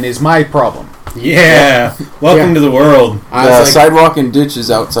put in, is my problem. Yeah. Welcome Yeah. to the world. I The was like, sidewalk and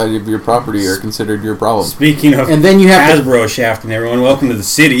ditches outside of your property are considered your problem. Speaking of and then you have to, Hasbro shafting everyone, welcome to the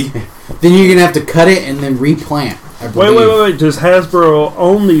city. then you're gonna have to cut it and then replant. I believe. Wait. Does Hasbro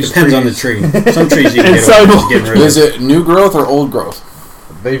own these Depends on the trees? tree. Some trees you can And get away with sidewalk. getting rid of. Is it new growth or old growth?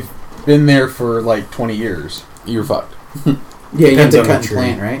 They've been there for like 20 years. You're fucked. Yeah, you have Depends to on cut the and tree.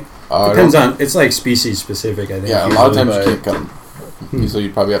 plant, right? Depends on. It's like species specific, I think. Yeah, a lot of times but- you can't cut them. So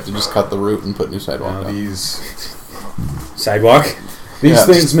you'd probably have to just cut the root and put new sidewalk down. These Sidewalk. Yeah,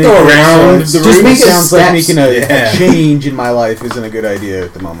 things just make go around sense. the Just It make it sounds like steps. making a Yeah. change in my life isn't a good idea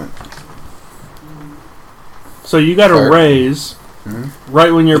at the moment. So you got a Fair. raise Mhm.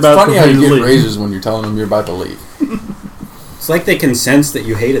 right when you're It's about funny to how you get leave. raises when you're telling them you're about to leave. It's like they can sense that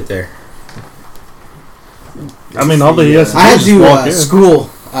you hate it there. I mean, all he has to do I had is to walk in. school.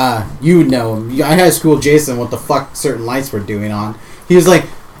 You would know him. I had to school Jason what the fuck certain lights were doing on. He was like,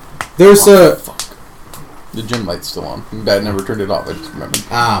 "There's a." Fuck. The gym light's still on. Dad never turned it off. I just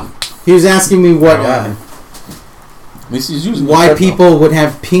remembered. He was asking me what At least he's using the why treadmill. people would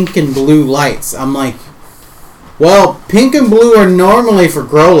have pink and blue lights. I'm like, well, pink and blue are normally for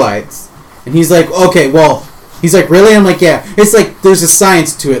grow lights. And he's like, okay, well, he's like, really? I'm like, yeah. It's like there's a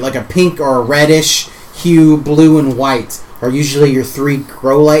science to it. Like a pink or a reddish hue, blue and white are usually your three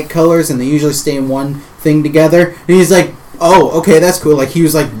grow light colors, and they usually stay in one thing together. And he's like, oh, okay, that's cool. Like he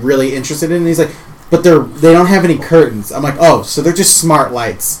was like really interested in it. And he's like, but they don't have any curtains. I'm like, oh, so they're just smart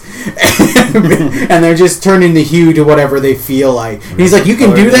lights, and they're just turning the hue to whatever they feel like. And he's like, you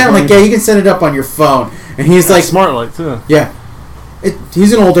can do that. I'm like, yeah, you can set it up on your phone. And he's like, smart light too. yeah.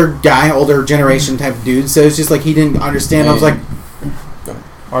 He's an older guy, older generation type of dude. So it's just like he didn't understand. I was like,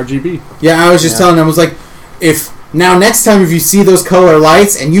 RGB. yeah, I was just telling him, I was like, next time if you see those color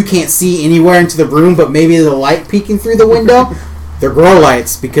lights and you can't see anywhere into the room, but maybe the light peeking through the window, they're grow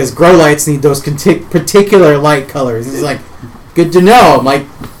lights, because grow lights need those particular light colors. He's like, good to know. I'm like,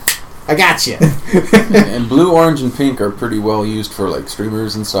 I got you. And blue, orange, and pink are pretty well used for like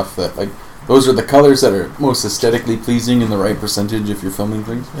streamers and stuff. That like those are the colors that are most aesthetically pleasing in the right percentage if you're filming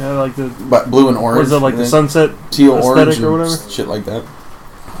things. Yeah, like the But blue and orange, what is it, like I the think. sunset teal, aesthetic orange, or and whatever? shit like that.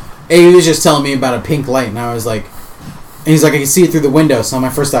 And he was just telling me about a pink light, and I was like, and he's like, I can see it through the window. So my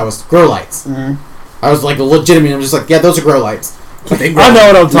first thought was grow lights. Mm-hmm. I was like, legitimate. I'm just like, yeah, those are grow lights. They I know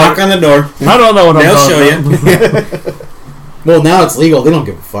what I'm Knock talking. on the door. I don't know what I'm They'll talking show about. Well, now it's legal. They don't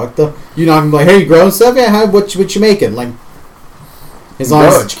give a fuck though. You know, I'm like, hey, you growing stuff? Yeah, what you making? Like, as long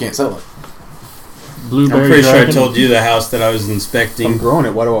No, as you can't sell it. Blueberry I'm pretty sure I dragon. told you the house that I was I'm inspecting growing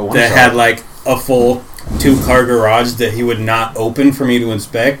it. What do I want? that had like a full 2-car garage that he would not open for me to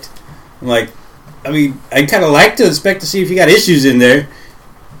inspect. I'm like, I mean, I kind of like to inspect to see if you got issues in there.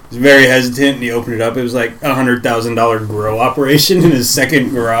 He was very hesitant, and he opened it up. It was like a $100,000 grow operation in his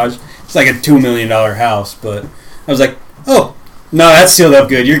second garage. It's like a $2 million house, but I was like, oh, no, that's sealed up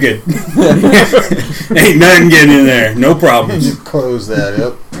good. You're good. Ain't nothing getting in there. No problem. Just close that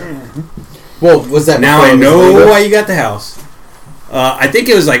up. well, was that Now before I it was know legal? why you got the house. I think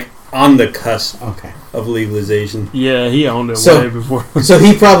it was like on the cusp Okay. of legalization. Yeah, he owned it So- way before. So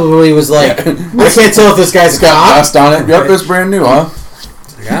he probably was like, I can't tell if this guy's Got got. dust on it. Yep, it's brand new, huh?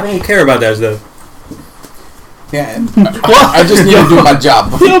 Like, I don't care about that stuff. Yeah. I just need to do my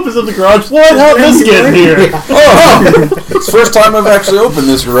job. He opens up the garage. What? How'd this get here? It's the first time I've actually opened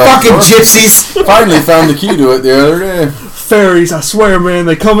this garage. Fucking door. gypsies. Finally found the key to it the other day. Fairies, I swear, man.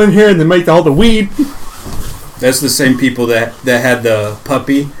 They come in here and they make all the weed. That's the same people that had the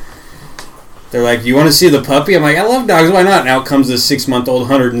puppy. They're like, you want to see the puppy? I'm like, I love dogs. Why not? And out comes this 6-month-old,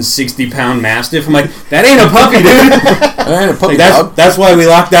 160-pound mastiff. I'm like, that ain't a puppy, dude. That ain't a puppy Like, dog. that's why we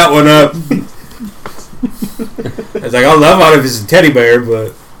locked that one up. I was like, I'll love it if it's a teddy bear, but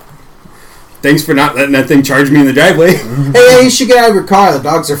thanks for not letting that thing charge me in the driveway. Hey, you should get out of your car. The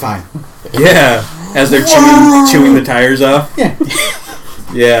dogs are fine. Yeah, as they're chewing the tires off. Yeah.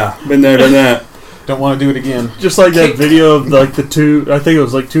 Yeah, been there, done that. Don't want to do it again. Just like that video of like the two, I think it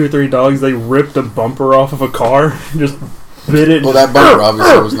was like 2 or 3 dogs. They ripped a bumper off of a car, just bit it. Well, that bumper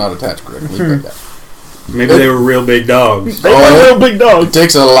obviously was not attached correctly. Like that. Maybe they were real big dogs. They were real big It dogs.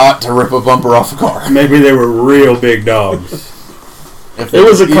 takes a lot to rip a bumper off a car. Maybe they were real big dogs. If It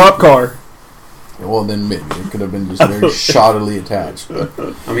was a cop car. Well, then maybe it could have been just very shoddily attached. But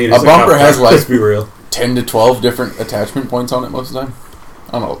I mean, A it's bumper cop has, car, like- let's be real. 10 to 12 different attachment points on it most of the time.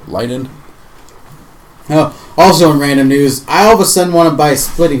 I don't know, light end. Oh, also in random news, I all of a sudden want to buy a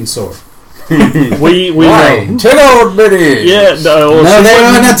splitting sword. We Why? know. Ten old bitties! Yeah, well, No, she they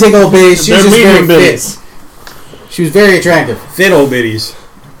wasn't- are not take old bitties. She they're was just very medium fit. bitties. She was very attractive. Fit old bitties.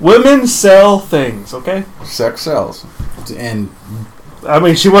 Women sell things, okay? Sex sells. And I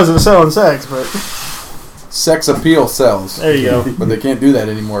mean, she wasn't selling sex, but Sex appeal sells. there you go. But they can't do that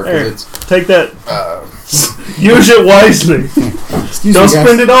anymore There. because it's. Take that. Uh, Use it wisely. excuse Don't me, guys.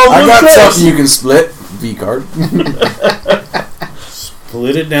 spend it all I on got sex. something you can split. V card.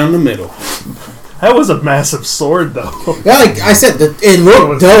 Split it down the middle. That was a massive sword, though. Yeah, like I said, it It looked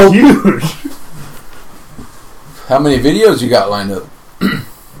was dope. huge. How many videos you got lined up?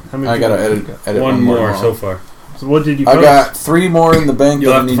 How many I gotta people- edit One more tomorrow. so far. So what did you I post? got 3 more in the bank.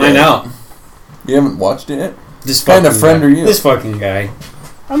 You'll that I have to need find out. You haven't watched it yet? This What kind of fucking friend guy. are you? This fucking guy.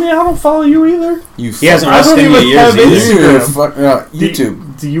 I mean, I don't follow you either. You He hasn't I watched don't any even years have either. Instagram.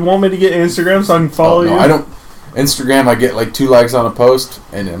 YouTube. Do you want me to get Instagram so I can follow no, you? I don't. Instagram, I get like 2 likes on a post,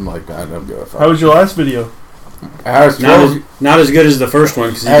 and I'm like, I don't give a fuck. How was your last video? It has Not 12, as, not as good as the first one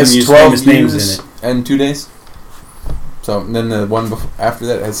because he has didn't use 12 famous names views in it. and 2 days. So and then the one after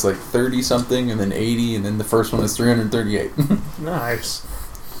that has like 30 something, and then 80, and then the first one is 338. Nice.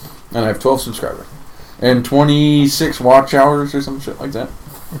 And I have 12 subscribers and 26 watch hours or some shit like that.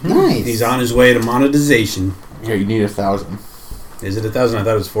 Nice. He's on his way to monetization. Yeah, you need 1,000. Is it 1,000? I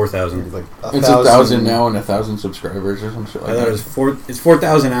thought it was 4,000. Like It's 1,000 now and 1,000 subscribers or some shit I like thought it that. was 4. It's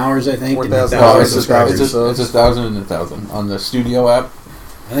 4,000 hours, I think. and 4,000 No, 1,000 it's just, subscribers. it's 1,000 and 1,000 on the studio app.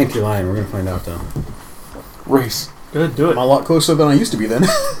 I think you're lying. We're gonna find out though. Race. Good, do it. I'm a lot closer than I used to be then.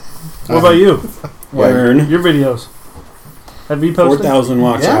 What about you? Learn. Your videos. Have you posted? 4,000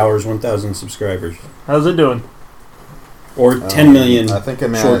 watch Yeah. hours, 1,000 subscribers, How's it doing? or 10 million I think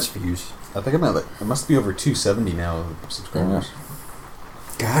I'm shorts at. views. I think I'm at. Like, it must be over 270 now subscribers.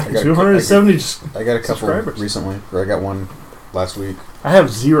 God, I got- 270. Just I got a couple Subscribers. recently, or I got one last week. I have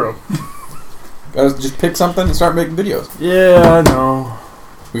 0. Gotta just pick something and start making videos. Yeah, I know.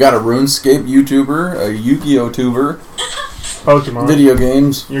 We got a RuneScape YouTuber, a Yu-Gi-Oh tuber, Pokemon. video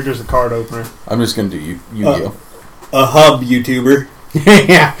games. You're just a card opener. I'm just gonna do Yu-Gi-Oh. a hub YouTuber.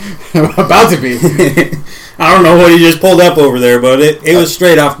 Yeah, about to be. I don't know what he just pulled up over there, but it was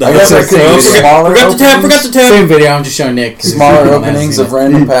straight off the I hub. guess I could So, do smaller forgot to tab. Same video. I'm just showing Nick. 'cause Smaller people haven't openings seen of it.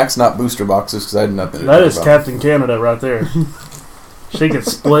 random packs, not booster boxes, because I had nothing to That do is about. Captain Canada right there. She can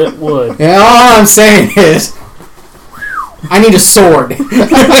split wood. Yeah, all I'm saying is, I need a sword.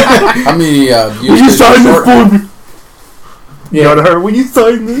 How many Will views you does your sign short this have? for me? You know to her. Will you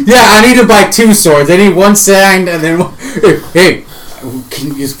sign this? Yeah, I need to buy 2 swords. I need one signed and then one. Hey,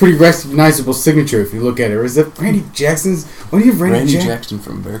 it's pretty recognizable signature if you look at it. Or is that Randy Jackson's? Why do you have Randy Jackson? Jackson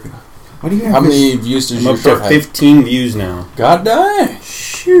from America. Why do you have How this? many views does I'm your up to short have? 15 views now. God damn.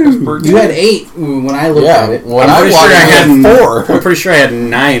 Shoot. You had 8 when I looked at Yeah, it. when I'm I pretty watched sure I it, had had 4. I'm pretty sure I had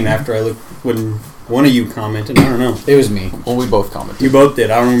 9 after I looked when one of you commented. I don't know. It was me. Well, we both commented. You both did.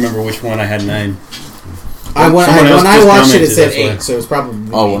 I don't remember which one I had 9. When Someone else I just watched it, commented, it said that's why. 8, so it was probably me.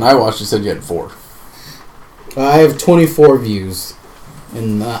 Oh, when I watched it, said you had 4. I have 24 views,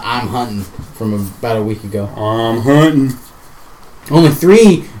 and I'm hunting from about a week ago. I'm hunting. Only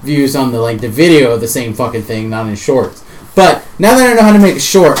 3 views on the video of the same fucking thing, not in shorts. But now that I know how to make a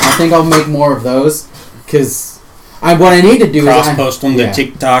short, I think I'll make more of those. Because what I need to do Cross is post on the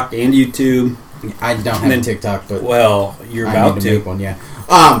TikTok and YouTube. I don't have And then- a TikTok, but Well, you're I about need to to. make one. Yeah.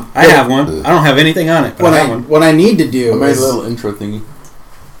 I have one. I don't have anything on it, but I have one. What I need to do I made is a little intro thingy.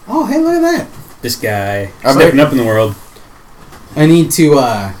 oh hey look at that. This guy I'm stepping ready. up in the world. I need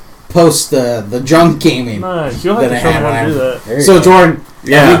to post the drunk gaming. Nice. You'll have That to I show me have how to when do I- that. There you So go. Jordan,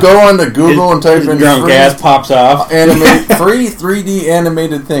 Yeah. You go on to Google and type His in drunk free, ass pops off. free 3D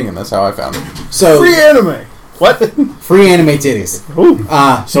animated thing, and that's how I found it. so Free anime. What? free anime titties. Ooh.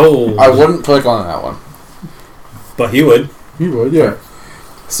 Sold. I wouldn't click on that one. But he would. You would, yeah.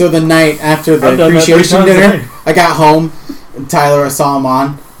 So the night after the I've done that 3 appreciation times a dinner, day. I got home, and Tyler, I saw him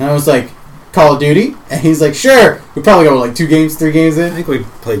on, and I was like, Call of Duty? And he's like, sure. We probably go like 2 games, 3 games I in. think we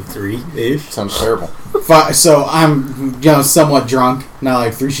played 3-ish. Sounds terrible. So I'm, somewhat drunk. Not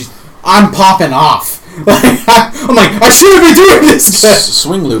like 3. I'm popping off. I'm like, I shouldn't be doing this.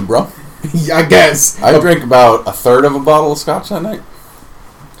 Swing lube, bro. I guess. I drank about a third of a bottle of scotch that night.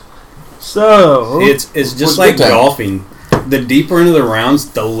 So It's just Was like good time. golfing. The deeper into the rounds,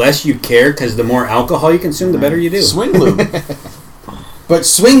 the less you care, because the more alcohol you consume, the better you do. Swing lube. But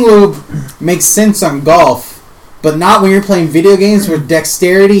swing lube makes sense on golf, but not when you're playing video games where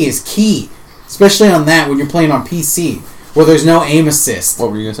dexterity is key. Especially on that when you're playing on PC, where there's no aim assist.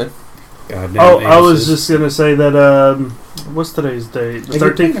 What were you gonna say? God damn, I was Amos. just gonna say that. What's today's date? The Like,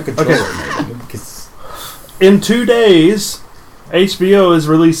 you're playing a 13th. controller, Okay. maybe, because- In 2 days, HBO is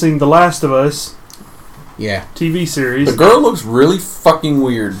releasing The Last of Us Yeah. TV series. The girl looks really fucking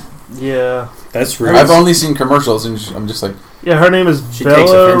weird. Yeah. That's rude. I've only seen commercials, and I'm just like, Yeah, her name is She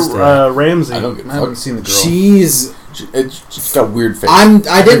takes offense to Bella that. Ramsey. I don't get I haven't fucked. seen the girl. She's. She's got a weird face. I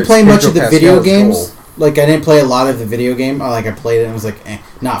didn't heard play much Pedro of the Pascal's video games. goal. Like, I didn't play a lot of the video game. I played it and it was like,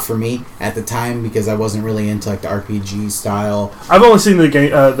 not for me at the time because I wasn't really into like the RPG style. I've only seen the game,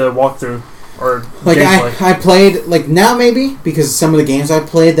 the walkthrough or Like gameplay. I played like now maybe because some of the games I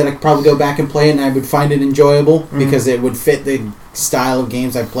played that I could probably go back and play and I would find it enjoyable because it would fit the style of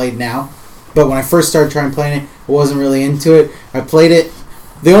games I played now. But when I first started trying playing it, I wasn't really into it. I played it.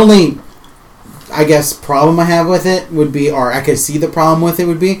 The only, I guess, problem I have with it would be, or I could see the problem with it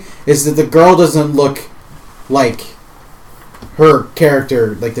would be, is that the girl doesn't look like her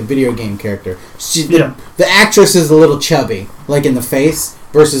character, like the video game character. The actress is a little chubby, like in the face,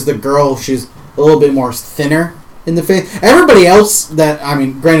 versus the girl, she's a little bit more thinner in the face. Everybody else that, I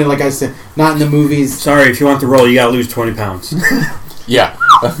mean, granted, like I said, not in the movies. Sorry, if you want the role, you gotta lose 20 pounds. Yeah.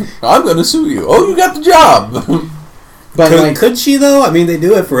 I'm gonna sue you. Oh, you got the job. But like, Could she, though? I mean, they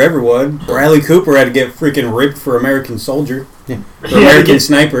do it for everyone. Bradley Cooper had to get freaking ripped for American Soldier. Yeah. For He had to American get-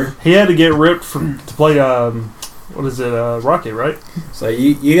 Sniper. He had to get ripped to play what is it, Rocket, right? So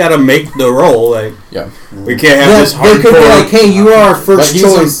you gotta make the role. Like, Yeah. we can't have yeah, this they could be like, hardcore... hey, you are our But first he's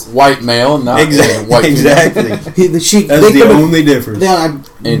choice. a white male, not a Exactly. white female. Exactly. They That's the could've- only difference.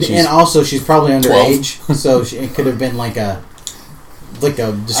 And she's also she's probably 12. underage, so it could have been like a I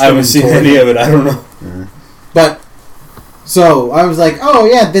haven't seen discriminatory. any of it. I don't know. But so I was like, oh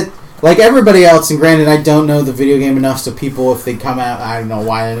yeah, that like everybody else. And granted, I don't know the video game enough, so people, if they come out, I don't know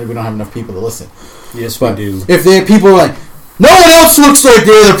why we don't have enough people to listen. Yes, But we do. if the people are like, no one else looks like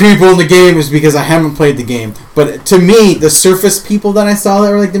the other people in the game, is because I haven't played the game. But to me, the surface people that I saw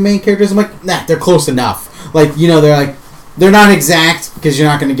that were like the main characters, I'm like, nah, they're close enough. Like, they're not exact because you're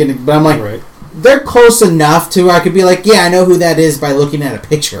not going to get it. But I'm like, Right. they're close enough to where I could be like, yeah, I know who that is by looking at a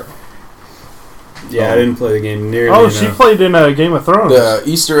picture. Yeah, I didn't play the game nearly Oh, enough. she played in Game of Thrones. The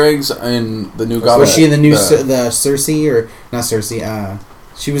Easter eggs in the new God. Was she in the new the Cersei or not Cersei?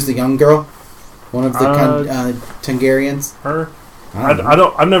 She was the young girl, one of the Targaryens. Her? I don't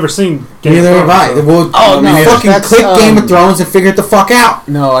know. I've never seen Game Neither of have Thrones. I. Well, Oh, no, fucking that's, click Game of Thrones and figure it the fuck out.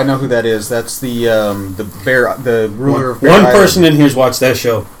 No, I know who that is. That's the ruler of Bear One Island. person in here's watched that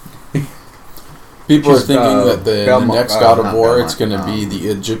show. People are She's, thinking that the Belmont- next God of not War, Belmont, it's going to be the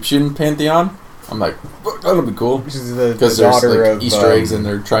Egyptian pantheon. I'm like, that'll be cool She's the because there's daughter like of Easter eggs and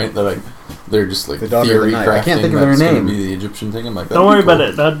they're just like the daughter of the theory night. I can't crafting think of her that's going name. to be the Egyptian thing. I'm like, Don't worry about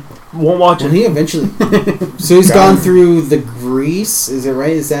it. I won't watch Well, it. he eventually. So he's gone through the Greece. Is it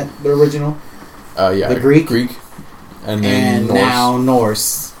right? Is that the original? Yeah, The Greek? and then And Norse. now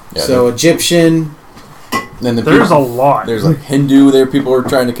Norse. Yeah, So Egyptian. then the There's a people, lot. there's like Hindu there. People were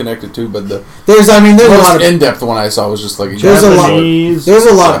trying to connect it to, but the There's a lot most of in-depth one I saw was just like There's a lot- Japanese. there's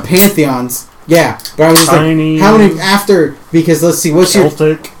a lot of pantheons. Yeah, but I was Chinese. like, how many after? Because let's see, what's your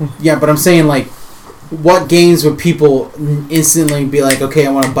Celtic. yeah? But I'm saying like, what games would people instantly be like, okay,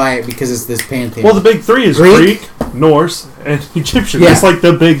 I want to buy it because it's this pantheon? Well, the big three is Greek? Greek, Norse, and Egyptian. Yeah. It's like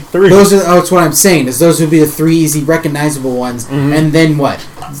the big three. Those are that's what I'm saying. Is those would be the 3 easy recognizable ones, and then what?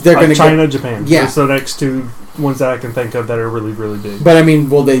 They're Like gonna China, Japan. Yeah. That's the next two ones that I can think of that are really, really big. But I mean,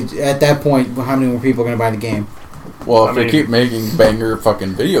 will they at that point? How many more people are gonna buy the game? well, if I they mean- keep making banger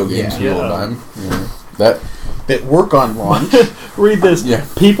fucking video games Yeah. all the Yeah. time, that that work on launch. Read this. Yeah.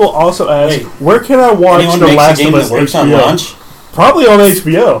 People also ask, Wait. where can I watch Anyone The makes a Last game of that Us works on HBO? launch? Probably on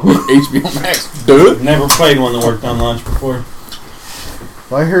HBO. HBO Max, dude. Never played one that worked on launch before.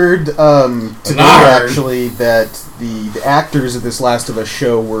 Well, I heard today I heard. actually that the actors of this Last of Us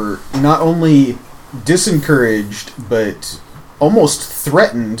show were not only disencouraged but almost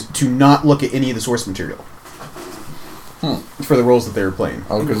threatened to not look at any of the source material for the roles that they were playing.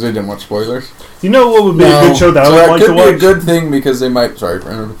 Oh, because they didn't want spoilers. You know what would be a No. good show that So I would that like to could be a watch? good thing because they might. Sorry,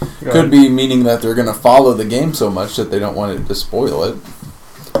 Brandon. Go Could ahead. be meaning that they're going to follow the game so much that they don't want it to spoil it.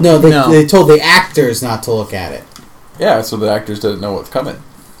 No, No. they told the actors not to look at it. Yeah, so the actors didn't know what's coming.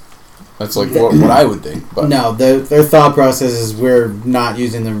 That's like what I would think. But No, their thought process is we're not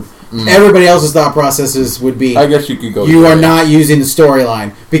using them. Mm. Everybody else's thought processes would be I guess you could go. you either are way. not using the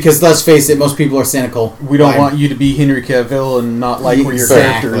storyline because let's face it, most people are cynical. We don't Like, want you to be Henry Cavill and not like where your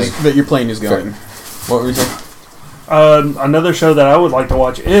Exactly. characters that you're playing is going. What were you saying? Another show that I would like to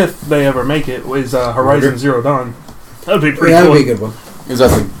watch if they ever make it is Horizon Zero Dawn. That would be pretty that cool. would be a good one. Is that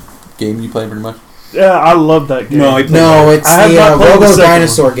the game you play pretty much? Yeah, I love that game. No, I played No, that. it's I have the not played the Robo second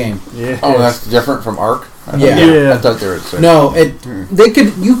Dinosaur game. Yeah. Oh, that's different from Ark. I Yeah. thought, Yeah. I thought they were the same. No,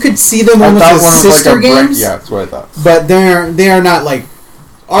 you could see them I almost thought as one was like sister a break. games. Yeah, that's what I thought. But they are not like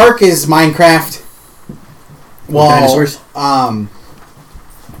Ark is Minecraft. While dinosaurs?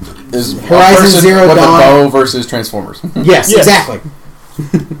 Is Horizon Zero with Dawn- a bow versus Transformers. yes, Yes. exactly.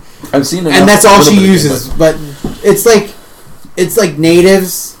 I've seen it, And that's all little she bit of uses. gameplay. But it's like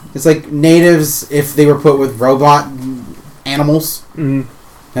natives. It's like natives if they were put with robot animals. Mm,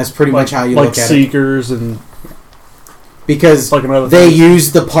 That's pretty much how you like look at it. Seekers and Because it's like another they thing.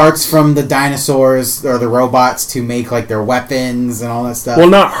 use the parts from the dinosaurs or the robots to make like their weapons and all that stuff. Well,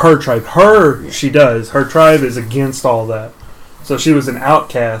 not her tribe. She does. Her tribe is against all that. So she was an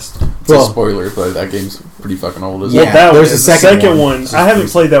outcast. It's a spoiler, but that game's pretty fucking old, isn't Yeah, it? Well, that there's was a the second second one. one. I haven't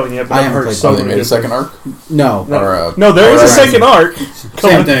played that one yet, but I I've haven't heard played so Oh, they many made a good second things. arc? no. Or, No, there is a Horizon. second arc.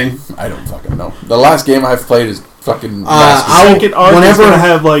 Same thing. I don't fucking know. The last game I've played is fucking I'll- Second arc is whenever- going to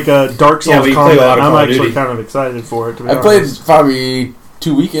have like a Dark Yeah, Souls but you play a combat. lot of I'm Call of actually Duty. kind of excited for it. To be I played honest. probably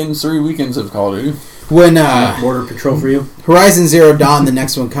 3 weekends of Call of Duty. When Border Patrol for you. Horizon Zero Dawn, the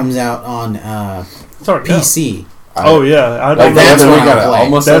next one comes out on It's already out. PC. Oh yeah, I Like don't the That's other when week, I'll I play.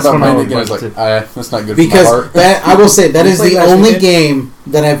 almost That's said that when I mind would again. I was play like, too. that's not good for my Because heart. that I will say that You is played the last only weekend? game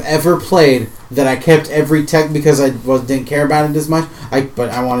that I've ever played that I kept every tech because I didn't care about it as much. But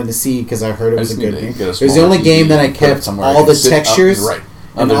I wanted to see because I heard it I was a just good need to game. get a It was the smaller only TV game that I and put it kept somewhere I all can the sit up textures right.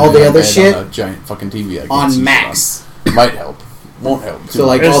 and Other all than the my other bed shit on a giant fucking TV I can on see shit max. on. Might help. Won't help. So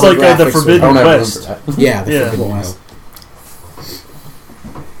like It's all the like, the graphics were- Forbidden I don't have room West. for that. Yeah, the Yeah. Forbidden West.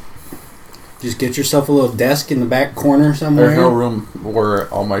 Just get yourself a little desk in the back corner somewhere. There's no room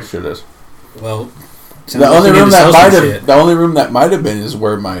where all my shit is. Well, The only room that might have been is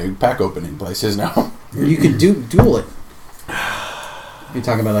where my pack opening place is now. You could dual it. You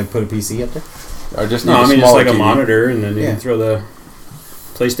talking about like put a PC up there? I just need No, a I mean it's smaller like a TV. monitor, and then you Yeah. can throw the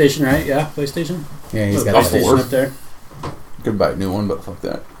PlayStation, right? Yeah, PlayStation. Yeah, he's Put a got a that. PlayStation four. up there. Could buy a new one, but fuck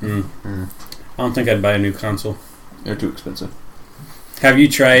that. I don't think I'd buy a new console. They're too expensive. Have you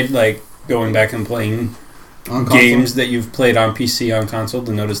tried like going back and playing On console? games that you've played on PC on console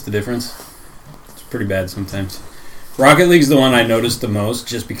to notice the difference? It's pretty bad sometimes. Rocket League's the one I noticed the most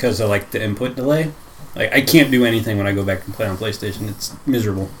just because I like the input delay. Like I can't do anything when I go back and play on PlayStation. It's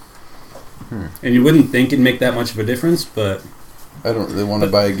miserable. And you wouldn't think it'd make that much of a difference, but I don't really want to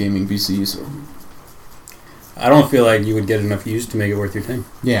buy a gaming PC, so I don't feel like you would get enough use to make it worth your time.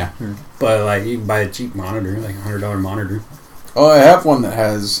 Yeah. But like you can buy a cheap monitor, like $100 monitor. Oh, I have one that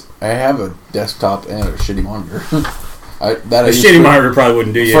has. I have a desktop and a shitty monitor. A I use shitty for- monitor probably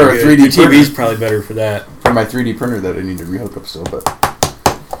wouldn't do you for any a good. 3D The TV's printer. probably better for that. for my 3D printer that I need to rehook up still,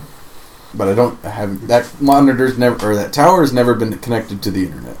 but I don't have that monitor's never or that tower's never been connected to the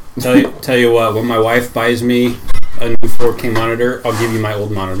internet. Tell you what, when my wife buys me a new 4K monitor, I'll give you my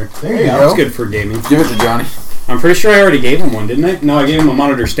old monitor. There you It's go. good for gaming. Give it to Johnny. I'm pretty sure I already gave him one, didn't I? No, I gave him a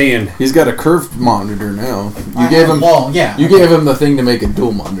monitor stand. He's got a curved monitor now. I You gave have- him. Well, yeah. You gave him the thing to make a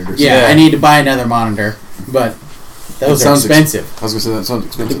dual monitor. so- Yeah, I need to buy another monitor, but those are sounds expensive. I was gonna say that sounds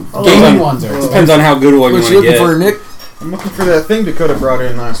expensive. Gaming ones are expensive. Depends on how good one you What want you to looking get. for, Nick? I'm looking for that thing Dakota brought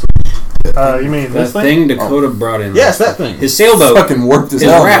in last week. You mean That this thing Dakota brought in. Yes, that thing. His sailboat. Fucking warped as His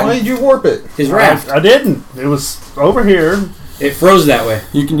hell. raft. Why did you warp it? His raft. I didn't. It was over here. It froze that way.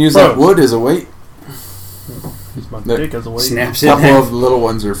 You can use Bro. that wood as a weight. Use my There- dick as a weight. Snaps A it. couple of the little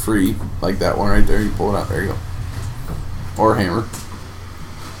ones are free, like that one right there. You pull it out. There you go. Or a hammer.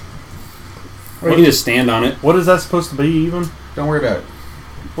 Or you can just stand on it. What is that supposed to be even? Don't worry about it.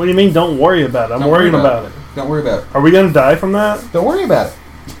 What do you mean don't worry about it? I'm Don't worry worrying about about it. Don't worry about it. Are we gonna die from that? Don't worry about it.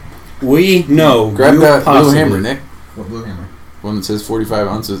 We know. Grab you that blue possibly. hammer, Nick. What blue hammer? One that says 45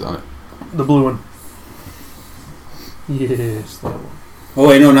 ounces on it. The blue one. Yes, that one. Oh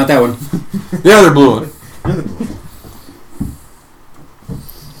wait, no, not that one. The other blue one.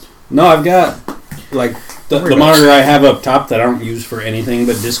 No, I've got like the monitor I have up top that I don't use for anything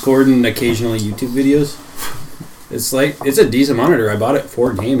but Discord and occasionally YouTube videos. It's a decent monitor. I bought it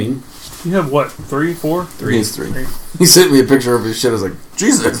for gaming. You have what? 3, 4? He's 3. He sent me a picture of his shit. I was like,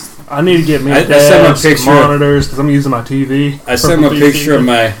 Jesus. I need to get me I a sent him a desk, picture. monitors because I'm using my TV. I sent him a picture of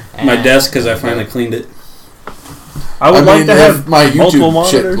my desk because I finally cleaned it. I would like to have if my multiple YouTube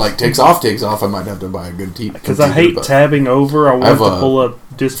shit monitors. like takes off, I might have to buy a good TV. Because I hate tabbing over. I want have to a pull up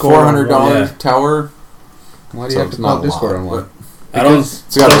Discord. $400 Yeah. tower. Why do So you have it's to not put a Discord lot, on one? I don't.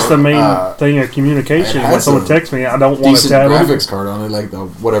 It's got That's a, the main thing of communication. it When has someone a texts me, I don't want to decent tab over. graphics card on it, like the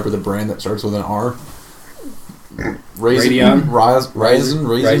whatever the brand that starts with an R. Radeon?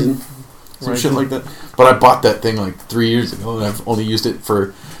 Ryzen, some shit like that. But I bought that thing like 3 years ago, and I've only used it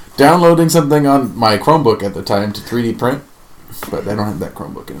for downloading something on my Chromebook at the time to 3D print. But I don't have that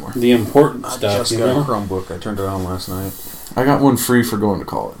Chromebook anymore. The important I stuff, just you got a know. Chromebook. I turned it on last night. I got one free for going to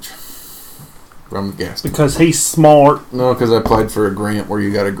college from Gaston. Because he's smart. No, because I applied for a grant where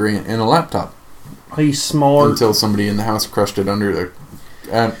you got a grant and a laptop He's smart. until somebody in the house crushed it under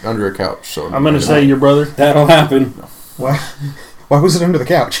a couch. So I'm going to say your brother. That'll happen. Why was it under the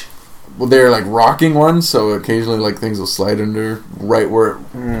couch? Well, they're like rocking ones, so occasionally like things will slide under right where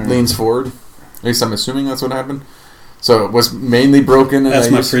it leans forward. At least I'm assuming that's what happened. So it was mainly broken, and That's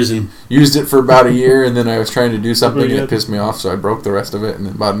I my prison. used it for about a year, and then I was trying to do something, Really and it good. pissed me off, so I broke the rest of it, and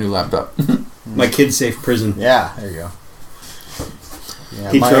then bought a new laptop. My kid's safe prison. Yeah, there you go.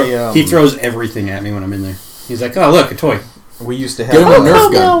 Yeah, He throws everything at me when I'm in there. He's like, "Oh, look, a toy." We used to Get him a have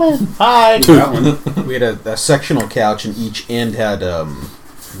Nerf gun. Hi. That one. we had a sectional couch, and each end had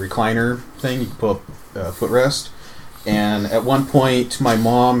recliner thing. You could pull up footrest. And at one point, my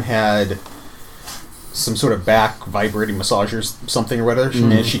mom had some sort of back vibrating massager, something or whatever,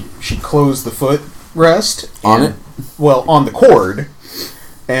 and she closed the footrest On it? Well, on the cord.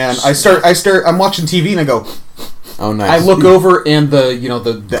 And I'm watching TV, and I go. Oh, nice. I look over, and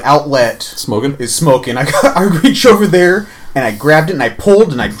the outlet Smoking? is smoking. I reach over there, and I grabbed it, and I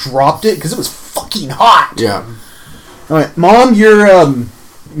pulled, and I dropped it because it was fucking hot. Yeah. I went, Mom, your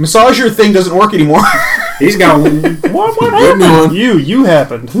massager thing doesn't work anymore. He's got one. What Get me happened? one. You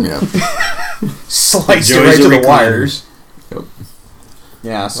happened. Yeah. Sliced it Joys right to of the recliner. wires. Yep.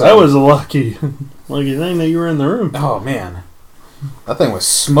 Yeah, so That was a lucky thing that you were in the room. Oh man, that thing was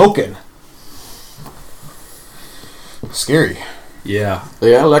smoking. Scary. Yeah,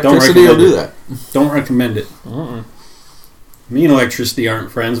 Yeah, electricity will do that. don't recommend it. Me and electricity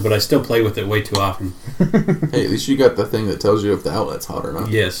aren't friends, but I still play with it way too often. Hey, at least you got the thing that tells you if the outlet's hot or not.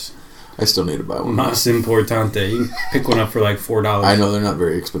 Yes, I still need to buy one. mas importante. You can pick one up for like $4. I know they're not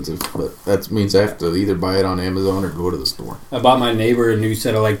very expensive, but that means I have to either buy it on Amazon or go to the store. I bought my neighbor a new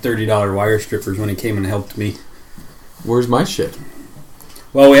set of like $30 wire strippers when he came and helped me. Where's my shit?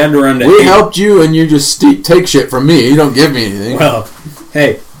 Well, we had to run to. We helped you, and you just take shit from me. You don't give me anything. Well,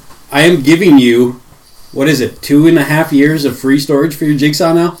 hey, I am giving you, what is it, 2.5 years of free storage for your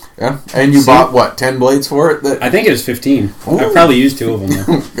Jigsaw now? Yeah, and you See? bought what, 10 blades for it? That I think it was 15. Ooh. I probably used 2 of them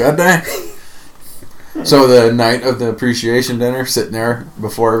though. God dang. So the night of the appreciation dinner, sitting there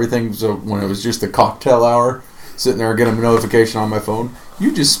before everything, so when it was just the cocktail hour, sitting there getting a notification on my phone,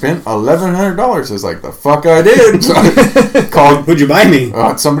 you just spent $1,100. I was like, the fuck I did. So I called. Who'd you buy me?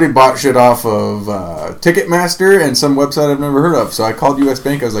 Somebody bought shit off of Ticketmaster and some website I've never heard of. So I called U.S.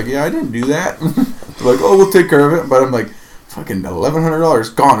 Bank. I was like, yeah, I didn't do that. They're like, oh, we'll take care of it. But I'm like, fucking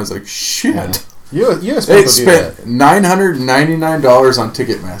 $1,100 gone. I was like, shit. You They spent $999 on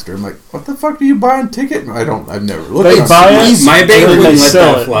Ticketmaster. I'm like, what the fuck do you buy on Ticket? I've never looked They at buy it. My bank and then wouldn't they let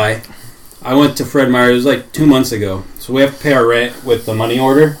sell that it. fly. I went to Fred Meyer. It was like 2 months ago. So we have to pay our rent with the money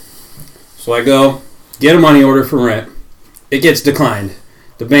order. So I go, get a money order for rent. It gets declined.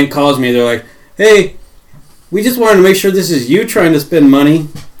 The bank calls me. They're like, hey, we just wanted to make sure this is you trying to spend money.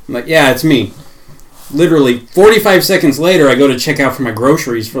 I'm like, yeah, it's me. Literally 45 seconds later, I go to check out for my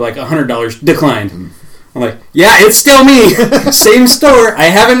groceries for like $100. Declined. I'm like, yeah, it's still me. Same store. I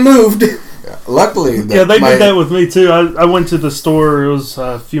haven't moved. Luckily, Yeah, they did that with me too. I went to the store, it was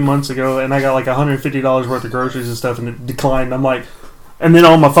a few months ago, and I got like $150 worth of groceries and stuff, and it declined. I'm like, and then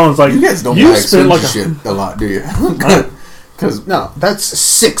on my phone, it's like, You guys don't you buy spent expensive like shit a lot, do you? Because No, that's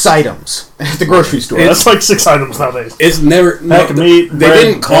 6 items at the grocery store. that's like 6 items nowadays. It's never. Pack of meat, they bread,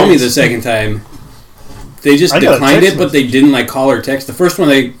 didn't call me eggs. the second time. They just I got a declined text it, but they didn't like call or text. The first one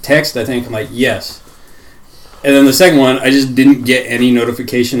they text, I think, I'm like, yes. And then the second one, I just didn't get any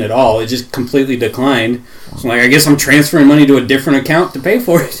notification at all. It just completely declined. So I'm like, I guess I'm transferring money to a different account to pay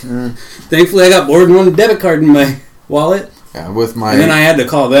for it. Thankfully, I got more than one debit card in my wallet. Yeah, with my... And then I had to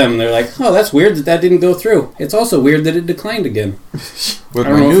call them, and they're like, oh, that's weird that didn't go through. It's also weird that it declined again. With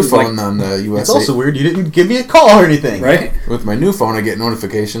my new phone on the USA... It's also weird you didn't give me a call or anything. Right? With my new phone, I get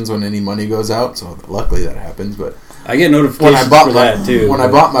notifications when any money goes out, so luckily that happens, but... I get notifications for that, too. When I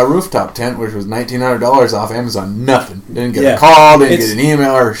bought my rooftop tent, which was $1,900 off Amazon, nothing. Didn't get a call, didn't get an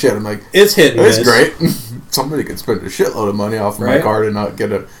email or shit. I'm like... It's hit and it's miss. great. Somebody could spend a shitload of money off of my card and not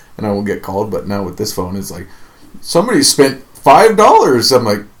get and I won't get called, but now with this phone, it's like, somebody spent $5. I'm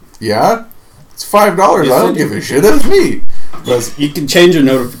like, yeah, it's $5. I don't give a shit. That's me. You can change your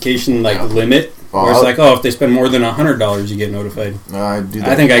notification limit. Where it's like, if they spend more than $100, you get notified. I do that.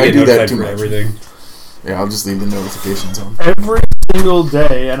 I think I get notified for everything. Yeah, I'll just leave the notifications on every single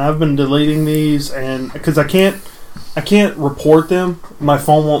day, and I've been deleting these, and because I can't report them. My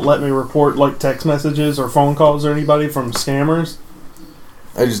phone won't let me report like text messages or phone calls or anybody from scammers.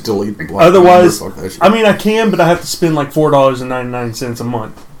 I just delete the block. Otherwise, I mean, I can, but I have to spend like $4.99 a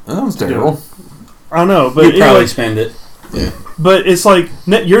month. That was terrible. I know, but you probably spend it. Yeah. But it's like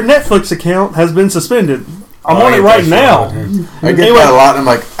your Netflix account has been suspended. I'm on it right now. I get that a lot, and I'm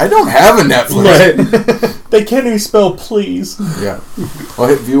like, I don't have a Netflix. They can't even spell please. Yeah. Well,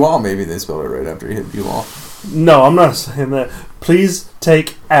 hit view all. Maybe they spelled it right after you hit view all. No, I'm not saying that. Please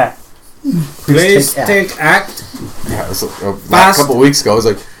take act. Please take act. Yeah, it was a couple weeks ago. I was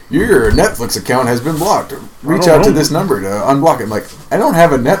like, your Netflix account has been blocked. Reach out to this number to unblock it. I'm like, I don't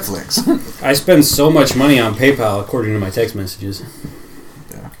have a Netflix. I spend so much money on PayPal according to my text messages.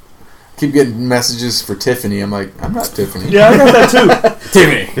 Yeah. Keep getting messages for Tiffany. I'm like, I'm not Tiffany. Yeah, I got that too.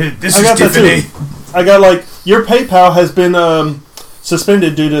 Tiffany. This is Tiffany. I got like, your PayPal has been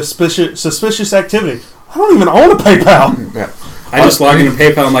suspended due to suspicious activity. I don't even own a PayPal. Yeah. I just log into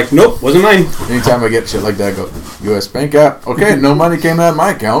PayPal. I'm like, nope, wasn't mine. Anytime I get shit like that, I go, U.S. Bank app. Okay, no money came out of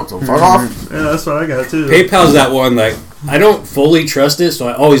my account, so fuck off. Yeah, that's what I got too. PayPal's that one, like, I don't fully trust it, so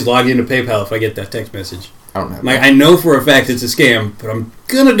I always log into PayPal if I get that text message. I don't have I know for a fact it's a scam, but I'm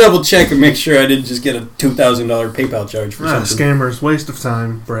going to double check and make sure I didn't just get a $2,000 PayPal charge for something. Scammers, waste of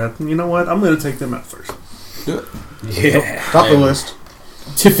time, Brad. You know what? I'm going to take them out first. Do it. Yeah. Top of the list.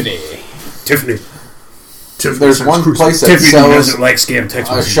 Tiffany. There's one place that Tiffany sells doesn't like scam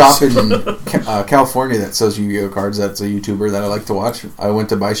text a messages. shop in California that sells Yu-Gi-Oh cards. That's a YouTuber that I like to watch. I went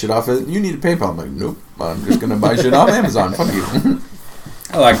to buy shit off it. You need a PayPal. I'm like, nope. I'm just going to buy shit off Amazon. Fuck you.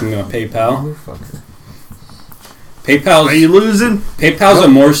 I like me a PayPal. Are you losing? PayPal's a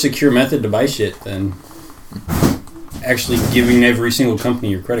more secure method to buy shit than actually giving every single company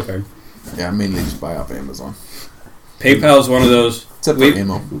your credit card. Yeah, I mainly just buy off Amazon. PayPal's one of those. Except for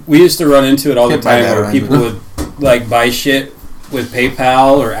ammo. We used to run into it all Can't the time buy that where around people here. would like buy shit with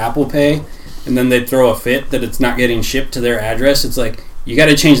PayPal or Apple Pay, and then they'd throw a fit that it's not getting shipped to their address. It's like, you got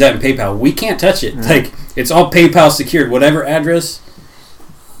to change that in PayPal. We can't touch it. Like, it's all PayPal secured. Whatever address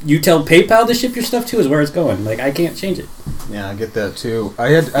you tell PayPal to ship your stuff to is where it's going. Like, I can't change it. Yeah, I get that too. I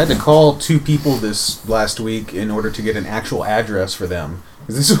had to call 2 people this last week in order to get an actual address for them.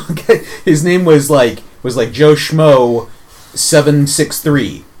 This guy, his name was like Joe Schmo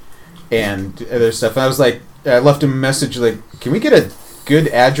 763 and other stuff. And I was like, I left him a message like, can we get a good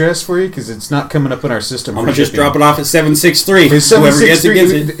address for you, because it's not coming up in our system. I'm gonna just drop it off at 763. His Whoever gets it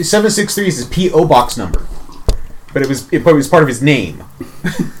gets it. 763 is his PO box number, but it was part of his name.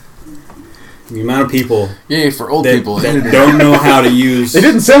 The amount of people for old that, people that don't know how to use. They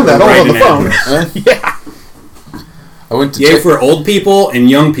didn't sound that all on the phone. Yeah. I went to for old people and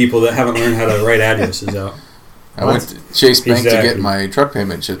young people that haven't learned how to write addresses out. I went to Chase Bank to Exactly. get my truck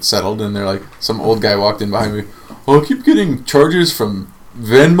payment shit settled, and they're like, some old guy walked in behind me. Oh, I keep getting charges from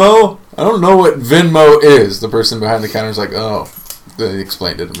Venmo. I don't know what Venmo is. The person behind the counter is like, oh. They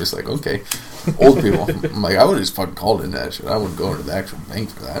explained it. I'm just like, okay. Old people. I'm like, I would have just fucking called in that shit. I wouldn't go into the actual bank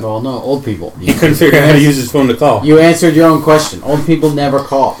for that. Well, no, old people. He couldn't figure out how to use his phone to call. You answered your own question. Old people never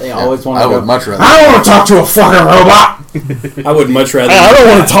call. They always want to go. I would much rather. I don't want to talk to a fucking robot. I would much rather. I don't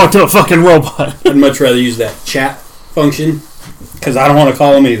want to talk to a fucking robot. I'd much rather use that chat function because I don't want to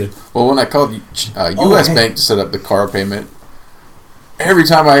call them either. Well, when I called U.S. Bank to set up the car payment, every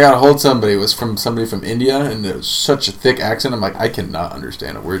time I got a hold of somebody, it was from somebody from India, and it was such a thick accent. I'm like, I cannot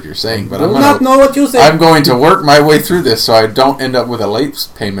understand a word you're saying, but Do not know what you say. I'm going to work my way through this so I don't end up with a late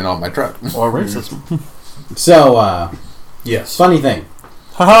payment on my truck. Or racism. So, Yes. funny thing.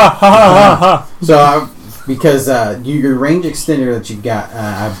 Ha ha ha ha ha. So, because your range extender that you got,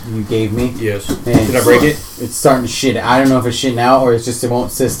 you gave me. Yes. and Did I break it? It's starting to shit. I don't know if it's shitting out or it's just it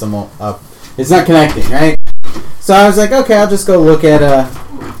won't system up. It's not connecting, right? So I was like, okay, I'll just go look at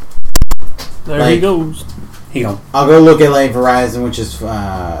There Like- he goes. I'll go look at like Verizon, which is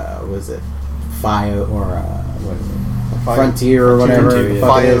was it Fio or what is it? Frontier or whatever. Frontier, the yeah.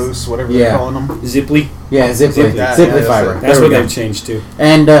 fuck it is. Fios, whatever Yeah. they're calling them. Ziply. Yeah, Ziply. Ziply. Yeah, Ziply that's fiber. it. That's There what we go. they've changed to.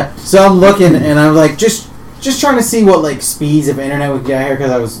 And so I'm looking, and I'm like, just trying to see what like speeds of internet we could get here,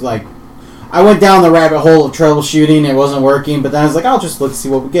 because I was like, I went down the rabbit hole of troubleshooting. It wasn't working, but then I was like, I'll just look to see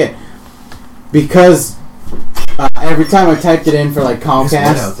what we get, because every time I typed it in for like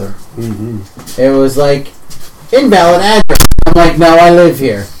Comcast, there. it was like invalid address. I'm like, no, I live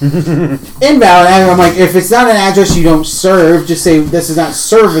here. Invalid address. I'm like, if it's not an address you don't serve, just say this is not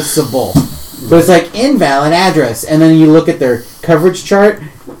serviceable. But it's like invalid address, and then you look at their coverage chart.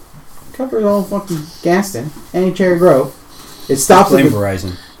 Covers all fucking Gaston and Cherry Grove. It stops at Blame the,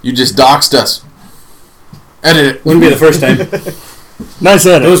 Verizon. You just doxed us. Edit it. Wouldn't be the first time. Nice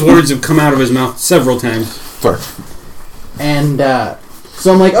edit. Those words have come out of his mouth several times. Fair. and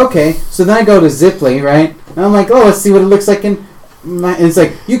so I'm like, okay. So then I go to Ziply, right? And I'm like, oh, let's see what it looks like in my. And it's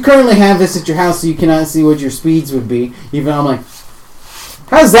like, you currently have this at your house, so you cannot see what your speeds would be. Even I'm like,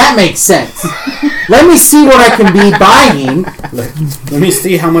 how does that make sense? Let me see what I can be buying. Let me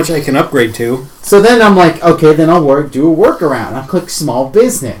see how much I can upgrade to. So then I'm like, okay, then I'll do a workaround. I'll click small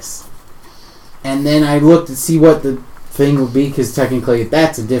business. And then I looked to see what the thing would be, because technically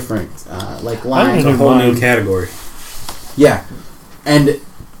that's a different, like, line. It's a whole new category. Yeah. And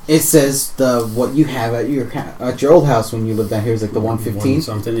it says what you have at your old house when you lived down here is like the 115.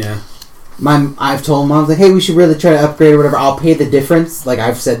 Something, yeah. I've told Mom, I was like, hey, we should really try to upgrade or whatever. I'll pay the difference. Like,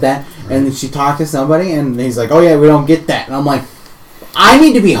 I've said that. And then she talked to somebody, and he's like, oh, yeah, we don't get that. And I'm like, I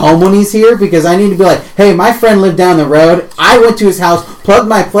need to be home when he's here, because I need to be like, hey, my friend lived down the road. I went to his house, plugged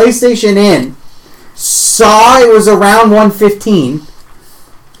my PlayStation in, saw it was around 115.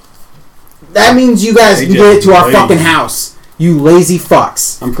 That means you guys They can get it just to our lazy. fucking house. You lazy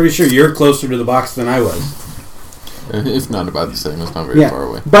fucks. I'm pretty sure you're closer to the box than I was. It's not about the same. It's not very far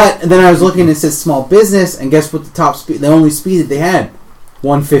away. But then I was looking, it says small business, and guess what the top speed, the only speed that they had?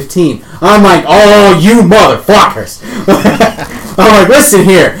 115. I'm like, oh, you motherfuckers. I'm like, listen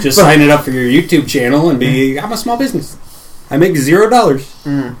here. Just sign it up for your YouTube channel and be, I'm a small business. I make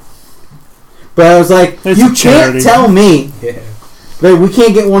 $0. But I was like, It's you a can't charity. tell me Yeah. that we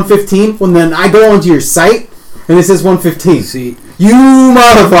can't get 115 when then I go onto your site and it says 115. See, You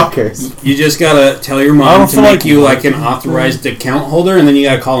motherfuckers. you just gotta tell your I mom don't to feel make like you like an authorized account holder, and then you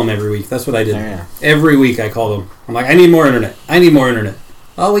gotta call them every week. That's what I did. Yeah. Every week I call them. I'm like, I need more internet. I need more internet.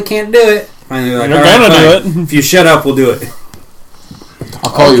 Oh, we can't do it. Finally, they're like, You're all right, gonna fine. do it. If you shut up, we'll do it.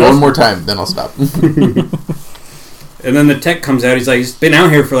 I'll call you Okay. one more time, then I'll stop. And then the tech comes out. He's like, it's been out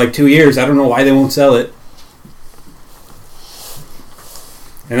here for like 2 years. I don't know why they won't sell it.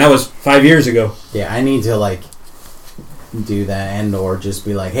 And that was 5 years ago. Yeah, I need to like do that, and or just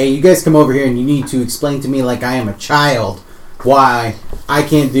be like, hey, you guys come over here and you need to explain to me like I am a child why I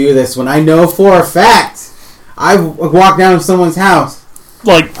can't do this when I know for a fact I've walked down to someone's house.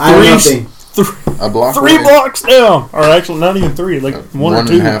 Like I know nothing. A block three away. blocks down. Or actually, not even three. Like one or and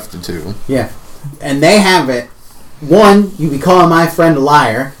two. a half to two. Yeah. And they have it. One, you be calling my friend a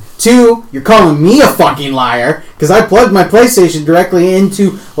liar. Two, you're calling me a fucking liar because I plugged my PlayStation directly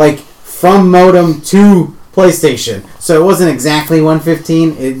into, like, from modem to PlayStation. So it wasn't exactly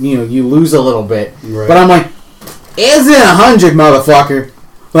 115. It, you lose a little bit. Right. But I'm like, isn't 100, motherfucker?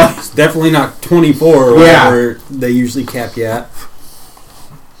 Like, It's definitely not 24 or Yeah. whatever they usually cap you at.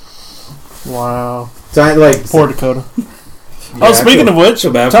 Wow. so I like. Poor Dakota. Yeah, Oh, I speaking feel- of which,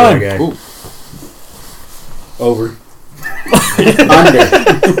 feel bad time. for that guy. Ooh. Over. Under.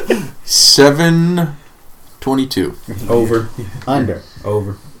 7:22. Over. Under.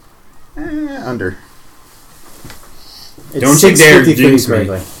 Over. Under. It's Don't you dare 6:53 jinx me.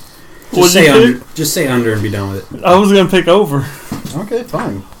 correctly. Just What'd say you under. pick? Just say under and be done with it. I was gonna pick over. Okay,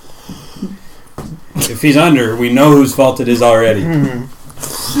 fine. If he's under, we know whose fault it is already.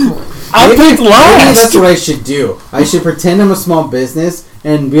 I picked Maybe that's last. what I should do. I should pretend I'm a small business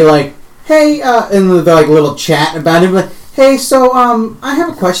and be like, hey, and the like little chat about it. Like, hey, so I have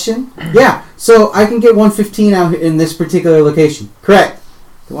a question. Yeah, so I can get 115 out in this particular location. Correct.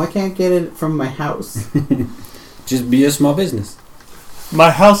 Then why can't I get it from my house? Just be a small business. My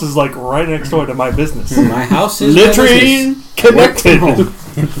house is like right next door to my business. My house is my Literally business. connected. Work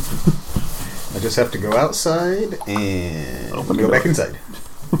from home. I just have to go outside and Open the go door. back inside.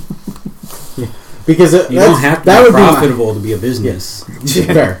 Because You don't have to that be would profitable to be a business. be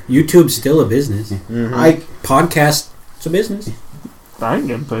my fair. YouTube's still a business. I Podcast, it's a business. I ain't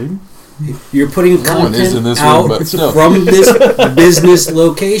getting paid. You're putting No one is in content this room, out but still. from this business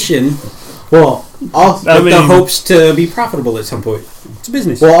location. well, Also, With the hopes to be profitable at some point. It's a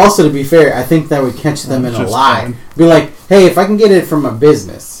business. well, also to be fair, I think that would catch them in a Just lie. fine. Be like, hey, if I can get it from a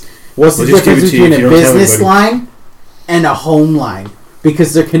business, what's the We'll just give difference it to you between if a you don't tell business anybody. line and a home line?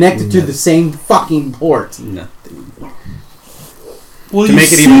 Because they're connected to the same fucking port. Nothing. Well, To you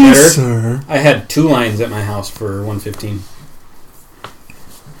make it even better, sir. I had 2 lines at my house for $115.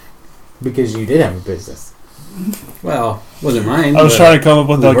 Because you did have a business. Well, wasn't mine. I was but trying to come up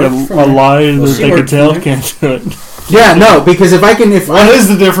with we like worked from a there. line Well, that she they could worked tell from can't do it. Yeah, no, because if What is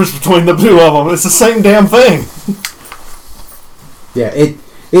the difference between the two of them? It's the same damn thing. yeah,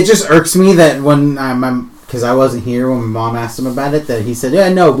 it just irks me that when I'm because I wasn't here when my mom asked him about it, that he said, yeah,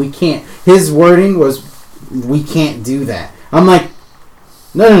 no, we can't. His wording was, we can't do that. I'm like,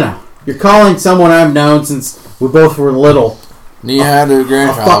 no. You're calling someone I've known since we both were little He had a a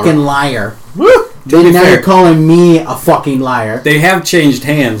grandfather. fucking liar. To be Then now fair, you're calling me a fucking liar. they have changed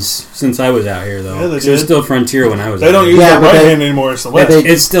hands since I was out here, though. Yeah, they 'Cause it was did. still Frontier when I was They out don't here. use Yeah, the but right they- hand anymore. It's the Yeah, left. they-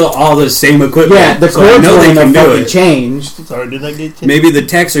 It's still all the same equipment. Yeah, the so I cords know they wouldn't can have do fucking it. changed. Sorry, did that get you? Maybe the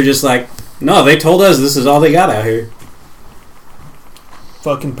techs are just like, no, they told us this is all they got out here.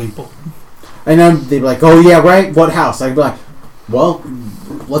 Fucking people. And then they'd be like, oh yeah, right? What house? I'd be like, well,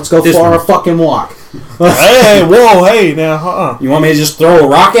 let's go This for one. a fucking walk. Hey, whoa, hey, now, You want me to just throw a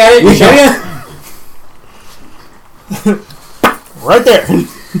rock at it and show you? right there.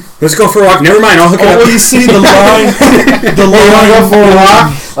 Let's go for a walk. Never mind, I'll hook it Oh, up. you see the line? The You want to go for a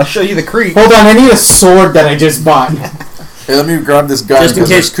walk? I'll show you the creek. Hold on, I need a sword that I just bought. Hey, let me grab this gun Just in because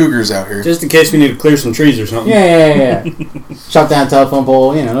case- there's cougars out here. Just in case we need to clear some trees or something. Yeah. Shut down telephone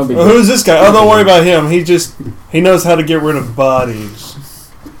pole, no big Well, deal. who's this guy? Oh, don't worry about him. He knows how to get rid of bodies.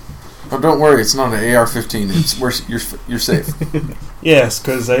 Oh, don't worry, it's not an AR-15. It's you're safe. Yes,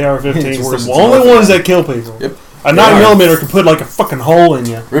 because AR-15 It's is worse the than only nothing. ones that kill people. Yep. A They 9mm can put like a fucking hole in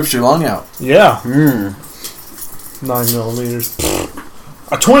you. Rips your lung out. Yeah. 9mm.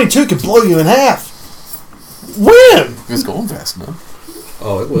 A 22 could blow you in half. When? It's going fast enough.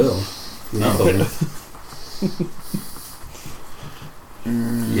 Oh, it will. Not over.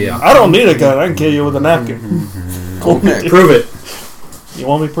 Yeah. I don't need a gun. I can kill you with a napkin. Okay. Prove it. You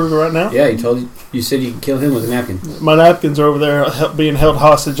want me to prove it right now? Yeah, he told you. You said you can kill him with a napkin. My napkins are over there being held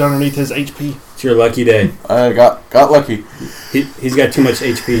hostage underneath his HP. It's your lucky day. I got lucky. He's got too much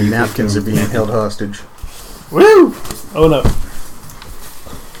HP. and you Napkins are can't kill being him. held hostage. Woo! Oh no.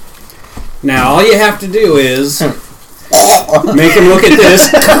 Now, all you have to do is make him look at this.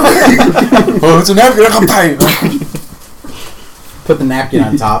 Oh, it's a napkin. Put the napkin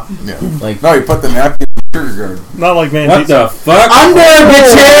on top. Yeah. Like, No, you put the napkin in the trigger guard. Not like man. What the fuck? under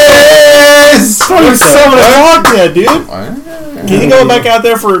bitches! There's someone to talk to, dude. What? Can you go back out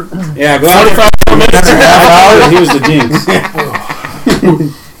there for Yeah, go out. 45 minutes? He was the jinx.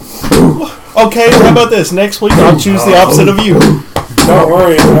 Okay, how about this? Next week I'll choose the opposite of you. Don't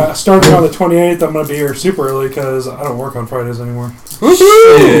worry. Starting on the 28th, I'm going to be here super early because I don't work on Fridays anymore. Well,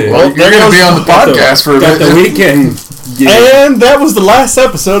 you're going to be on the podcast for a Got bit. the weekend. And that was the last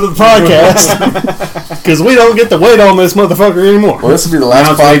episode of the podcast. Because we don't get to wait on this motherfucker anymore. Well, this will be the Now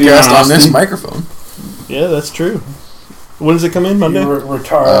last it's maybe podcast on on this Austin. microphone. Yeah, that's true. When does it come in? Monday? You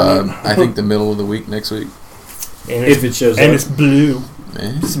retire. I think the middle of the week next week. And If it shows and up. it's blue.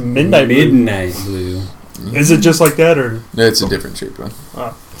 Eh? It's midnight blue. Midnight blue. Is it just like that, or It's a different shaped one.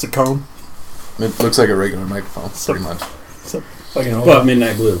 it's a cone? It looks like a regular microphone, pretty much. But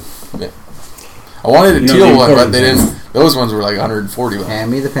midnight blue. I wanted a You know teal the one, but important they thing. didn't. Those ones were like 140 bucks.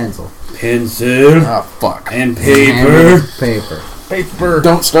 hand me the pencil. Pencil Ah, fuck. and Hand me paper. the paper. Paper.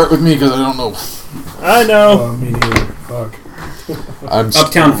 Don't start with me because I don't know. I know. Oh, me neither. Fuck. I'm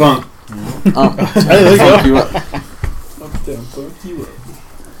Uptown Funk. There you go. Fuck you up. Damn, fuck you up.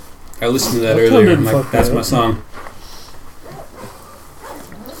 I listened to that Uptown earlier. didn't I'm like, fuck that's that my up. song.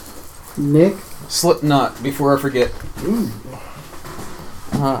 Nick? Slipknot, before I forget.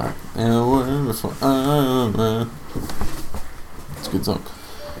 It's a good song.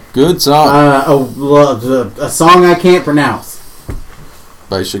 Good song A song I can't pronounce.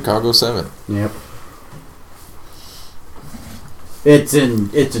 by Chicago 7. Yep. It's a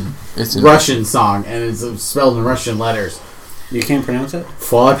It's in Russian song, and it's spelled in Russian letters. You can't pronounce it?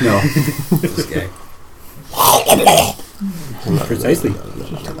 Fuck no. This guy. Precisely.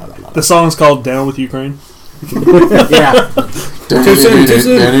 The song's called "Down with Ukraine." Yeah. Too soon, too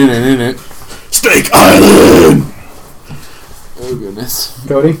soon. Steak Island. Oh goodness.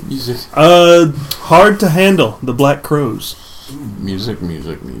 Cody? Music. Hard to handle. The Black Crows. Music.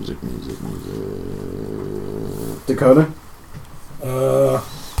 Dakota? I'm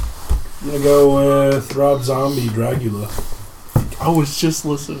going to go with Rob Zombie, Dragula. I was just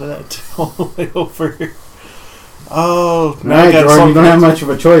listening to that all the way over here. Oh, All right, Jordan, you don't have much of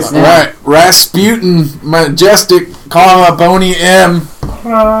a choice now. Right, Rasputin, Majestic, comma, Boney M.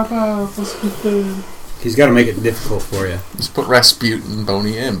 He's got to make it difficult for you. Just put Rasputin,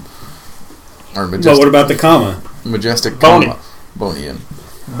 Boney M. Or But Majestic, what about the comma? Majestic, Boney. comma, Boney M.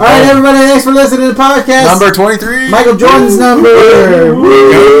 All right, everybody, thanks for listening to the podcast. Number 23. Michael Jordan's number.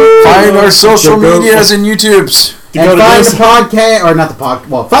 Find our social medias and YouTubes. And find the podcast, or not the podcast.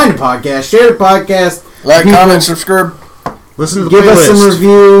 Well, find the podcast, share the podcast. Like, comment, subscribe. Listen to the Give playlist. us some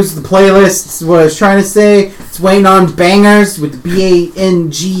reviews. The playlist is what I was trying to say. It's waiting on bangers with the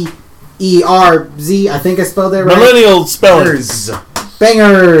BANGERZ. I think I spelled that right. Millennial spelling.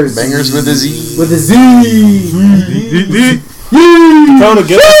 Bangers. Bangers with a Z. With a Z. Dakota,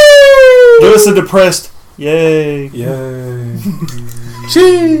 give us a depressed yay. Yay.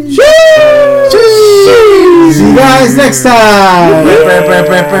 See you guys next time.